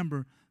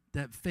remember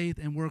that faith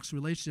and works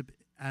relationship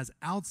as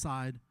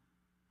outside,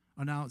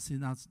 now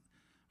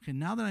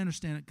that I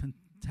understand it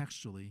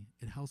contextually,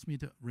 it helps me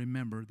to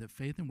remember that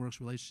faith and works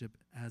relationship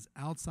as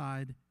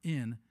outside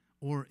in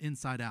or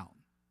inside out.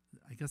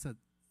 I guess I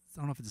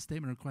don't know if it's a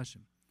statement or a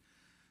question.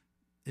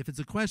 If it's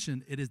a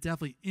question, it is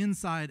definitely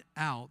inside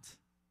out,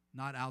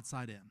 not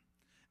outside in.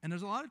 And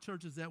there's a lot of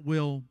churches that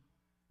will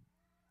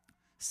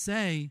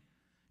say,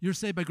 you're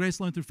saved by grace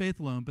alone through faith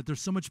alone, but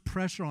there's so much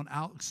pressure on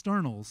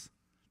externals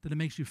that it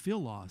makes you feel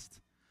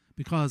lost.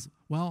 Because,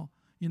 well,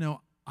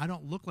 I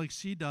don't look like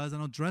she does, I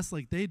don't dress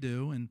like they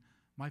do, and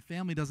my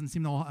family doesn't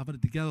seem to all have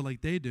it together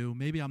like they do.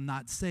 Maybe I'm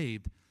not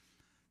saved.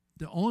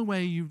 The only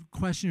way you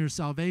question your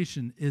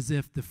salvation is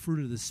if the fruit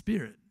of the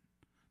Spirit,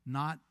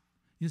 not,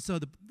 so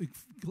the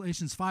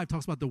Galatians 5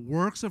 talks about the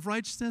works of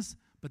righteousness,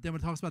 but then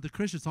when it talks about the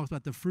Christians, it talks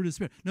about the fruit of the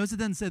Spirit. Notice it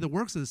doesn't say the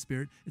works of the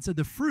Spirit, it said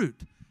the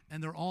fruit,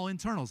 and they're all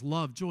internals: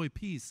 love, joy,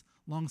 peace,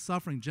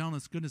 long-suffering,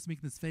 gentleness, goodness,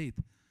 meekness, faith.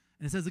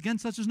 And it says,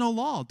 against such there's no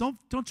law.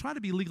 Don't try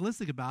to be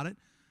legalistic about it.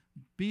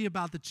 Be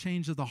about the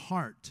change of the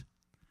heart.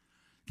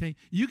 Okay?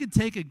 You could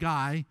take a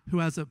guy who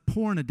has a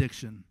porn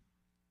addiction,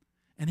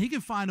 and he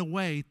can find a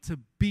way to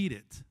beat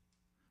it.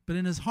 But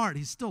in his heart,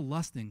 he's still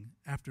lusting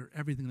after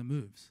everything that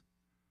moves.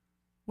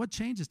 What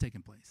change has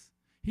taken place?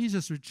 He's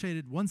just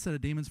traded one set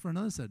of demons for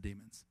another set of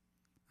demons.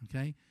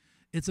 Okay?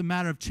 It's a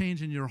matter of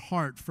changing your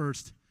heart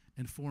first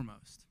and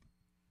foremost.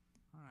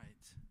 All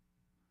right.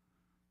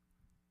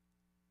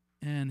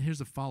 And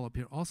here's a follow-up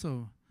here.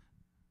 Also,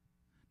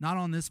 not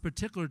on this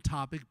particular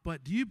topic,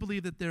 but do you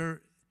believe that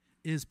there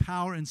is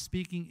power in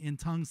speaking in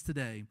tongues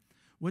today?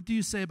 What do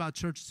you say about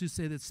churches who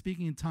say that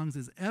speaking in tongues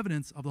is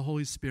evidence of the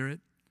Holy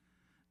Spirit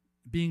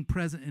being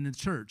present in the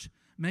church?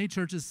 Many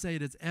churches say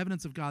it's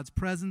evidence of God's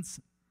presence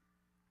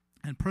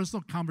and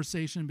personal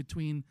conversation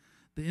between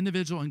the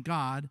individual and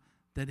God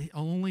that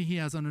only he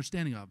has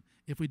understanding of.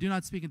 If we do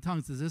not speak in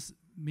tongues, does this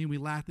mean we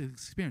lack the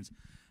experience?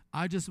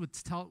 I just would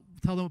tell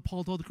them what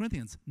Paul told the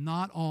Corinthians.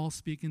 Not all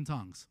speak in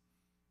tongues.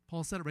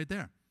 Paul said it right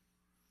there.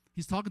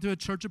 He's talking to a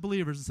church of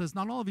believers and says,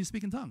 not all of you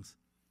speak in tongues.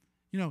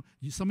 You know,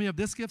 some of you have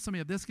this gift, some of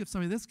you have this gift,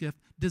 some of you have this gift.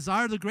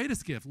 Desire the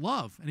greatest gift,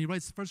 love. And he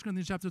writes 1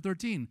 Corinthians chapter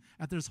 13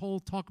 after this whole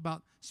talk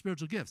about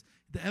spiritual gifts.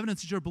 The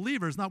evidence that you're a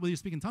believer is not whether you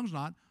speak in tongues or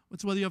not,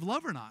 it's whether you have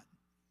love or not.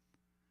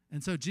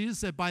 And so Jesus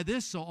said, by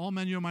this shall all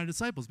men you are my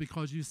disciples,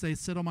 because you say,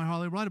 sit on my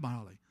harlot, ride on my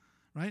harlot.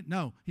 Right?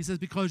 No. He says,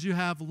 because you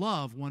have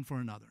love one for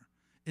another.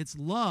 It's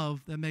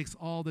love that makes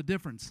all the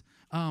difference.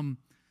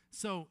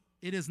 So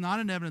it is not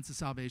an evidence of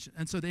salvation.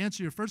 And so to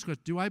answer your first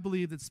question, do I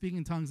believe that speaking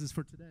in tongues is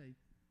for today?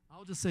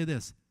 I'll just say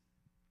this.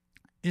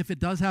 If it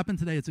does happen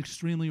today, it's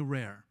extremely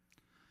rare.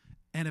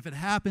 And if it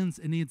happens,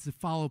 it needs to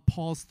follow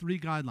Paul's 3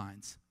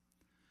 guidelines.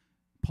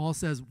 Paul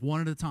says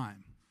one at a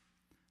time.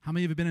 How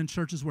many of you have been in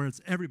churches where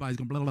it's everybody's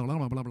going blah, blah, blah,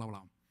 blah, blah, blah,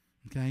 blah,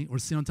 okay, or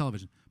seen on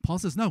television? Paul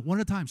says, no, one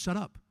at a time, shut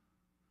up.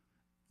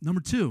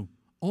 Number 2,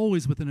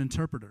 always with an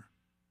interpreter.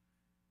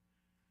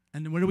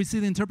 And where do we see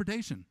the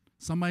interpretation?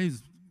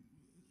 Somebody's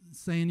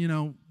saying, you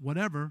know,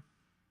 whatever,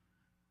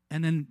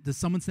 and then does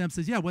someone stand up and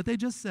says, yeah, what they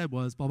just said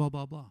was blah, blah,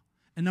 blah, blah.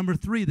 And number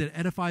 3, that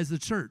edifies the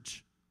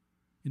church.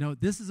 You know,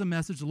 this is a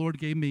message the Lord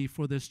gave me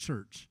for this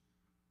church.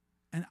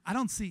 And I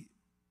don't see,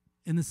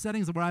 in the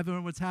settings of where I've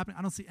been, what's happening,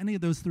 I don't see any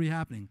of those 3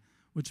 happening,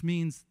 which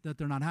means that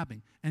they're not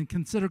happening. And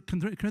consider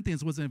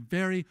Corinthians was a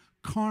very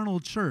carnal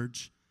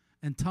church,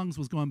 and tongues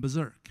was going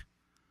berserk.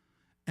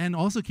 And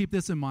also keep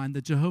this in mind,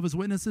 that Jehovah's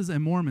Witnesses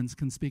and Mormons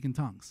can speak in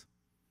tongues,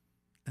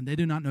 and they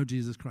do not know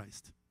Jesus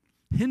Christ.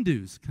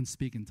 Hindus can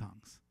speak in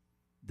tongues.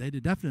 They do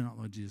definitely not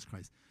know Jesus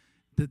Christ.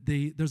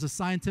 There's a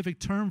scientific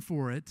term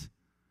for it.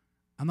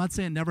 I'm not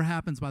saying it never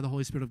happens by the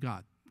Holy Spirit of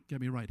God. Get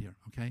me right here,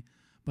 okay?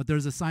 But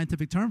there's a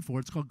scientific term for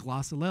it. It's called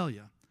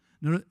glossolalia.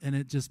 And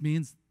it just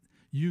means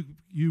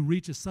you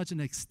reach such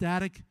an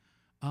ecstatic,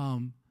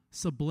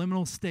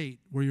 subliminal state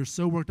where you're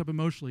so worked up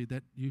emotionally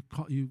that you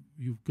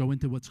go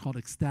into what's called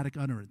ecstatic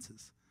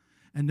utterances.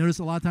 And notice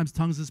a lot of times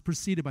tongues is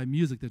preceded by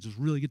music that just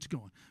really gets you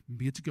going, and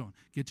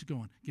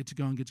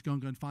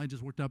finally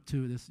just worked up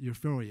to this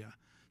euphoria.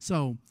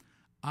 So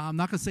I'm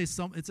not going to say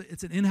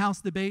it's an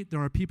in-house debate.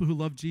 There are people who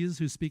love Jesus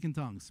who speak in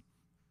tongues.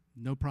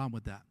 No problem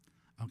with that.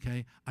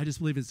 Okay? I just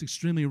believe it's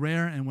extremely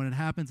rare, and when it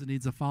happens, it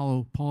needs to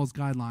follow Paul's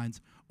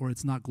guidelines, or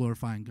it's not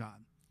glorifying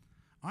God.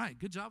 All right,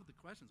 good job with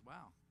the questions.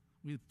 Wow.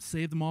 We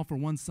saved them all for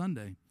one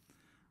Sunday.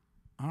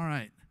 All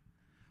right.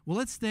 Well,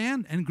 let's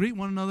stand and greet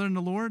one another in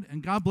the Lord,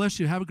 and God bless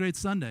you. Have a great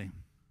Sunday.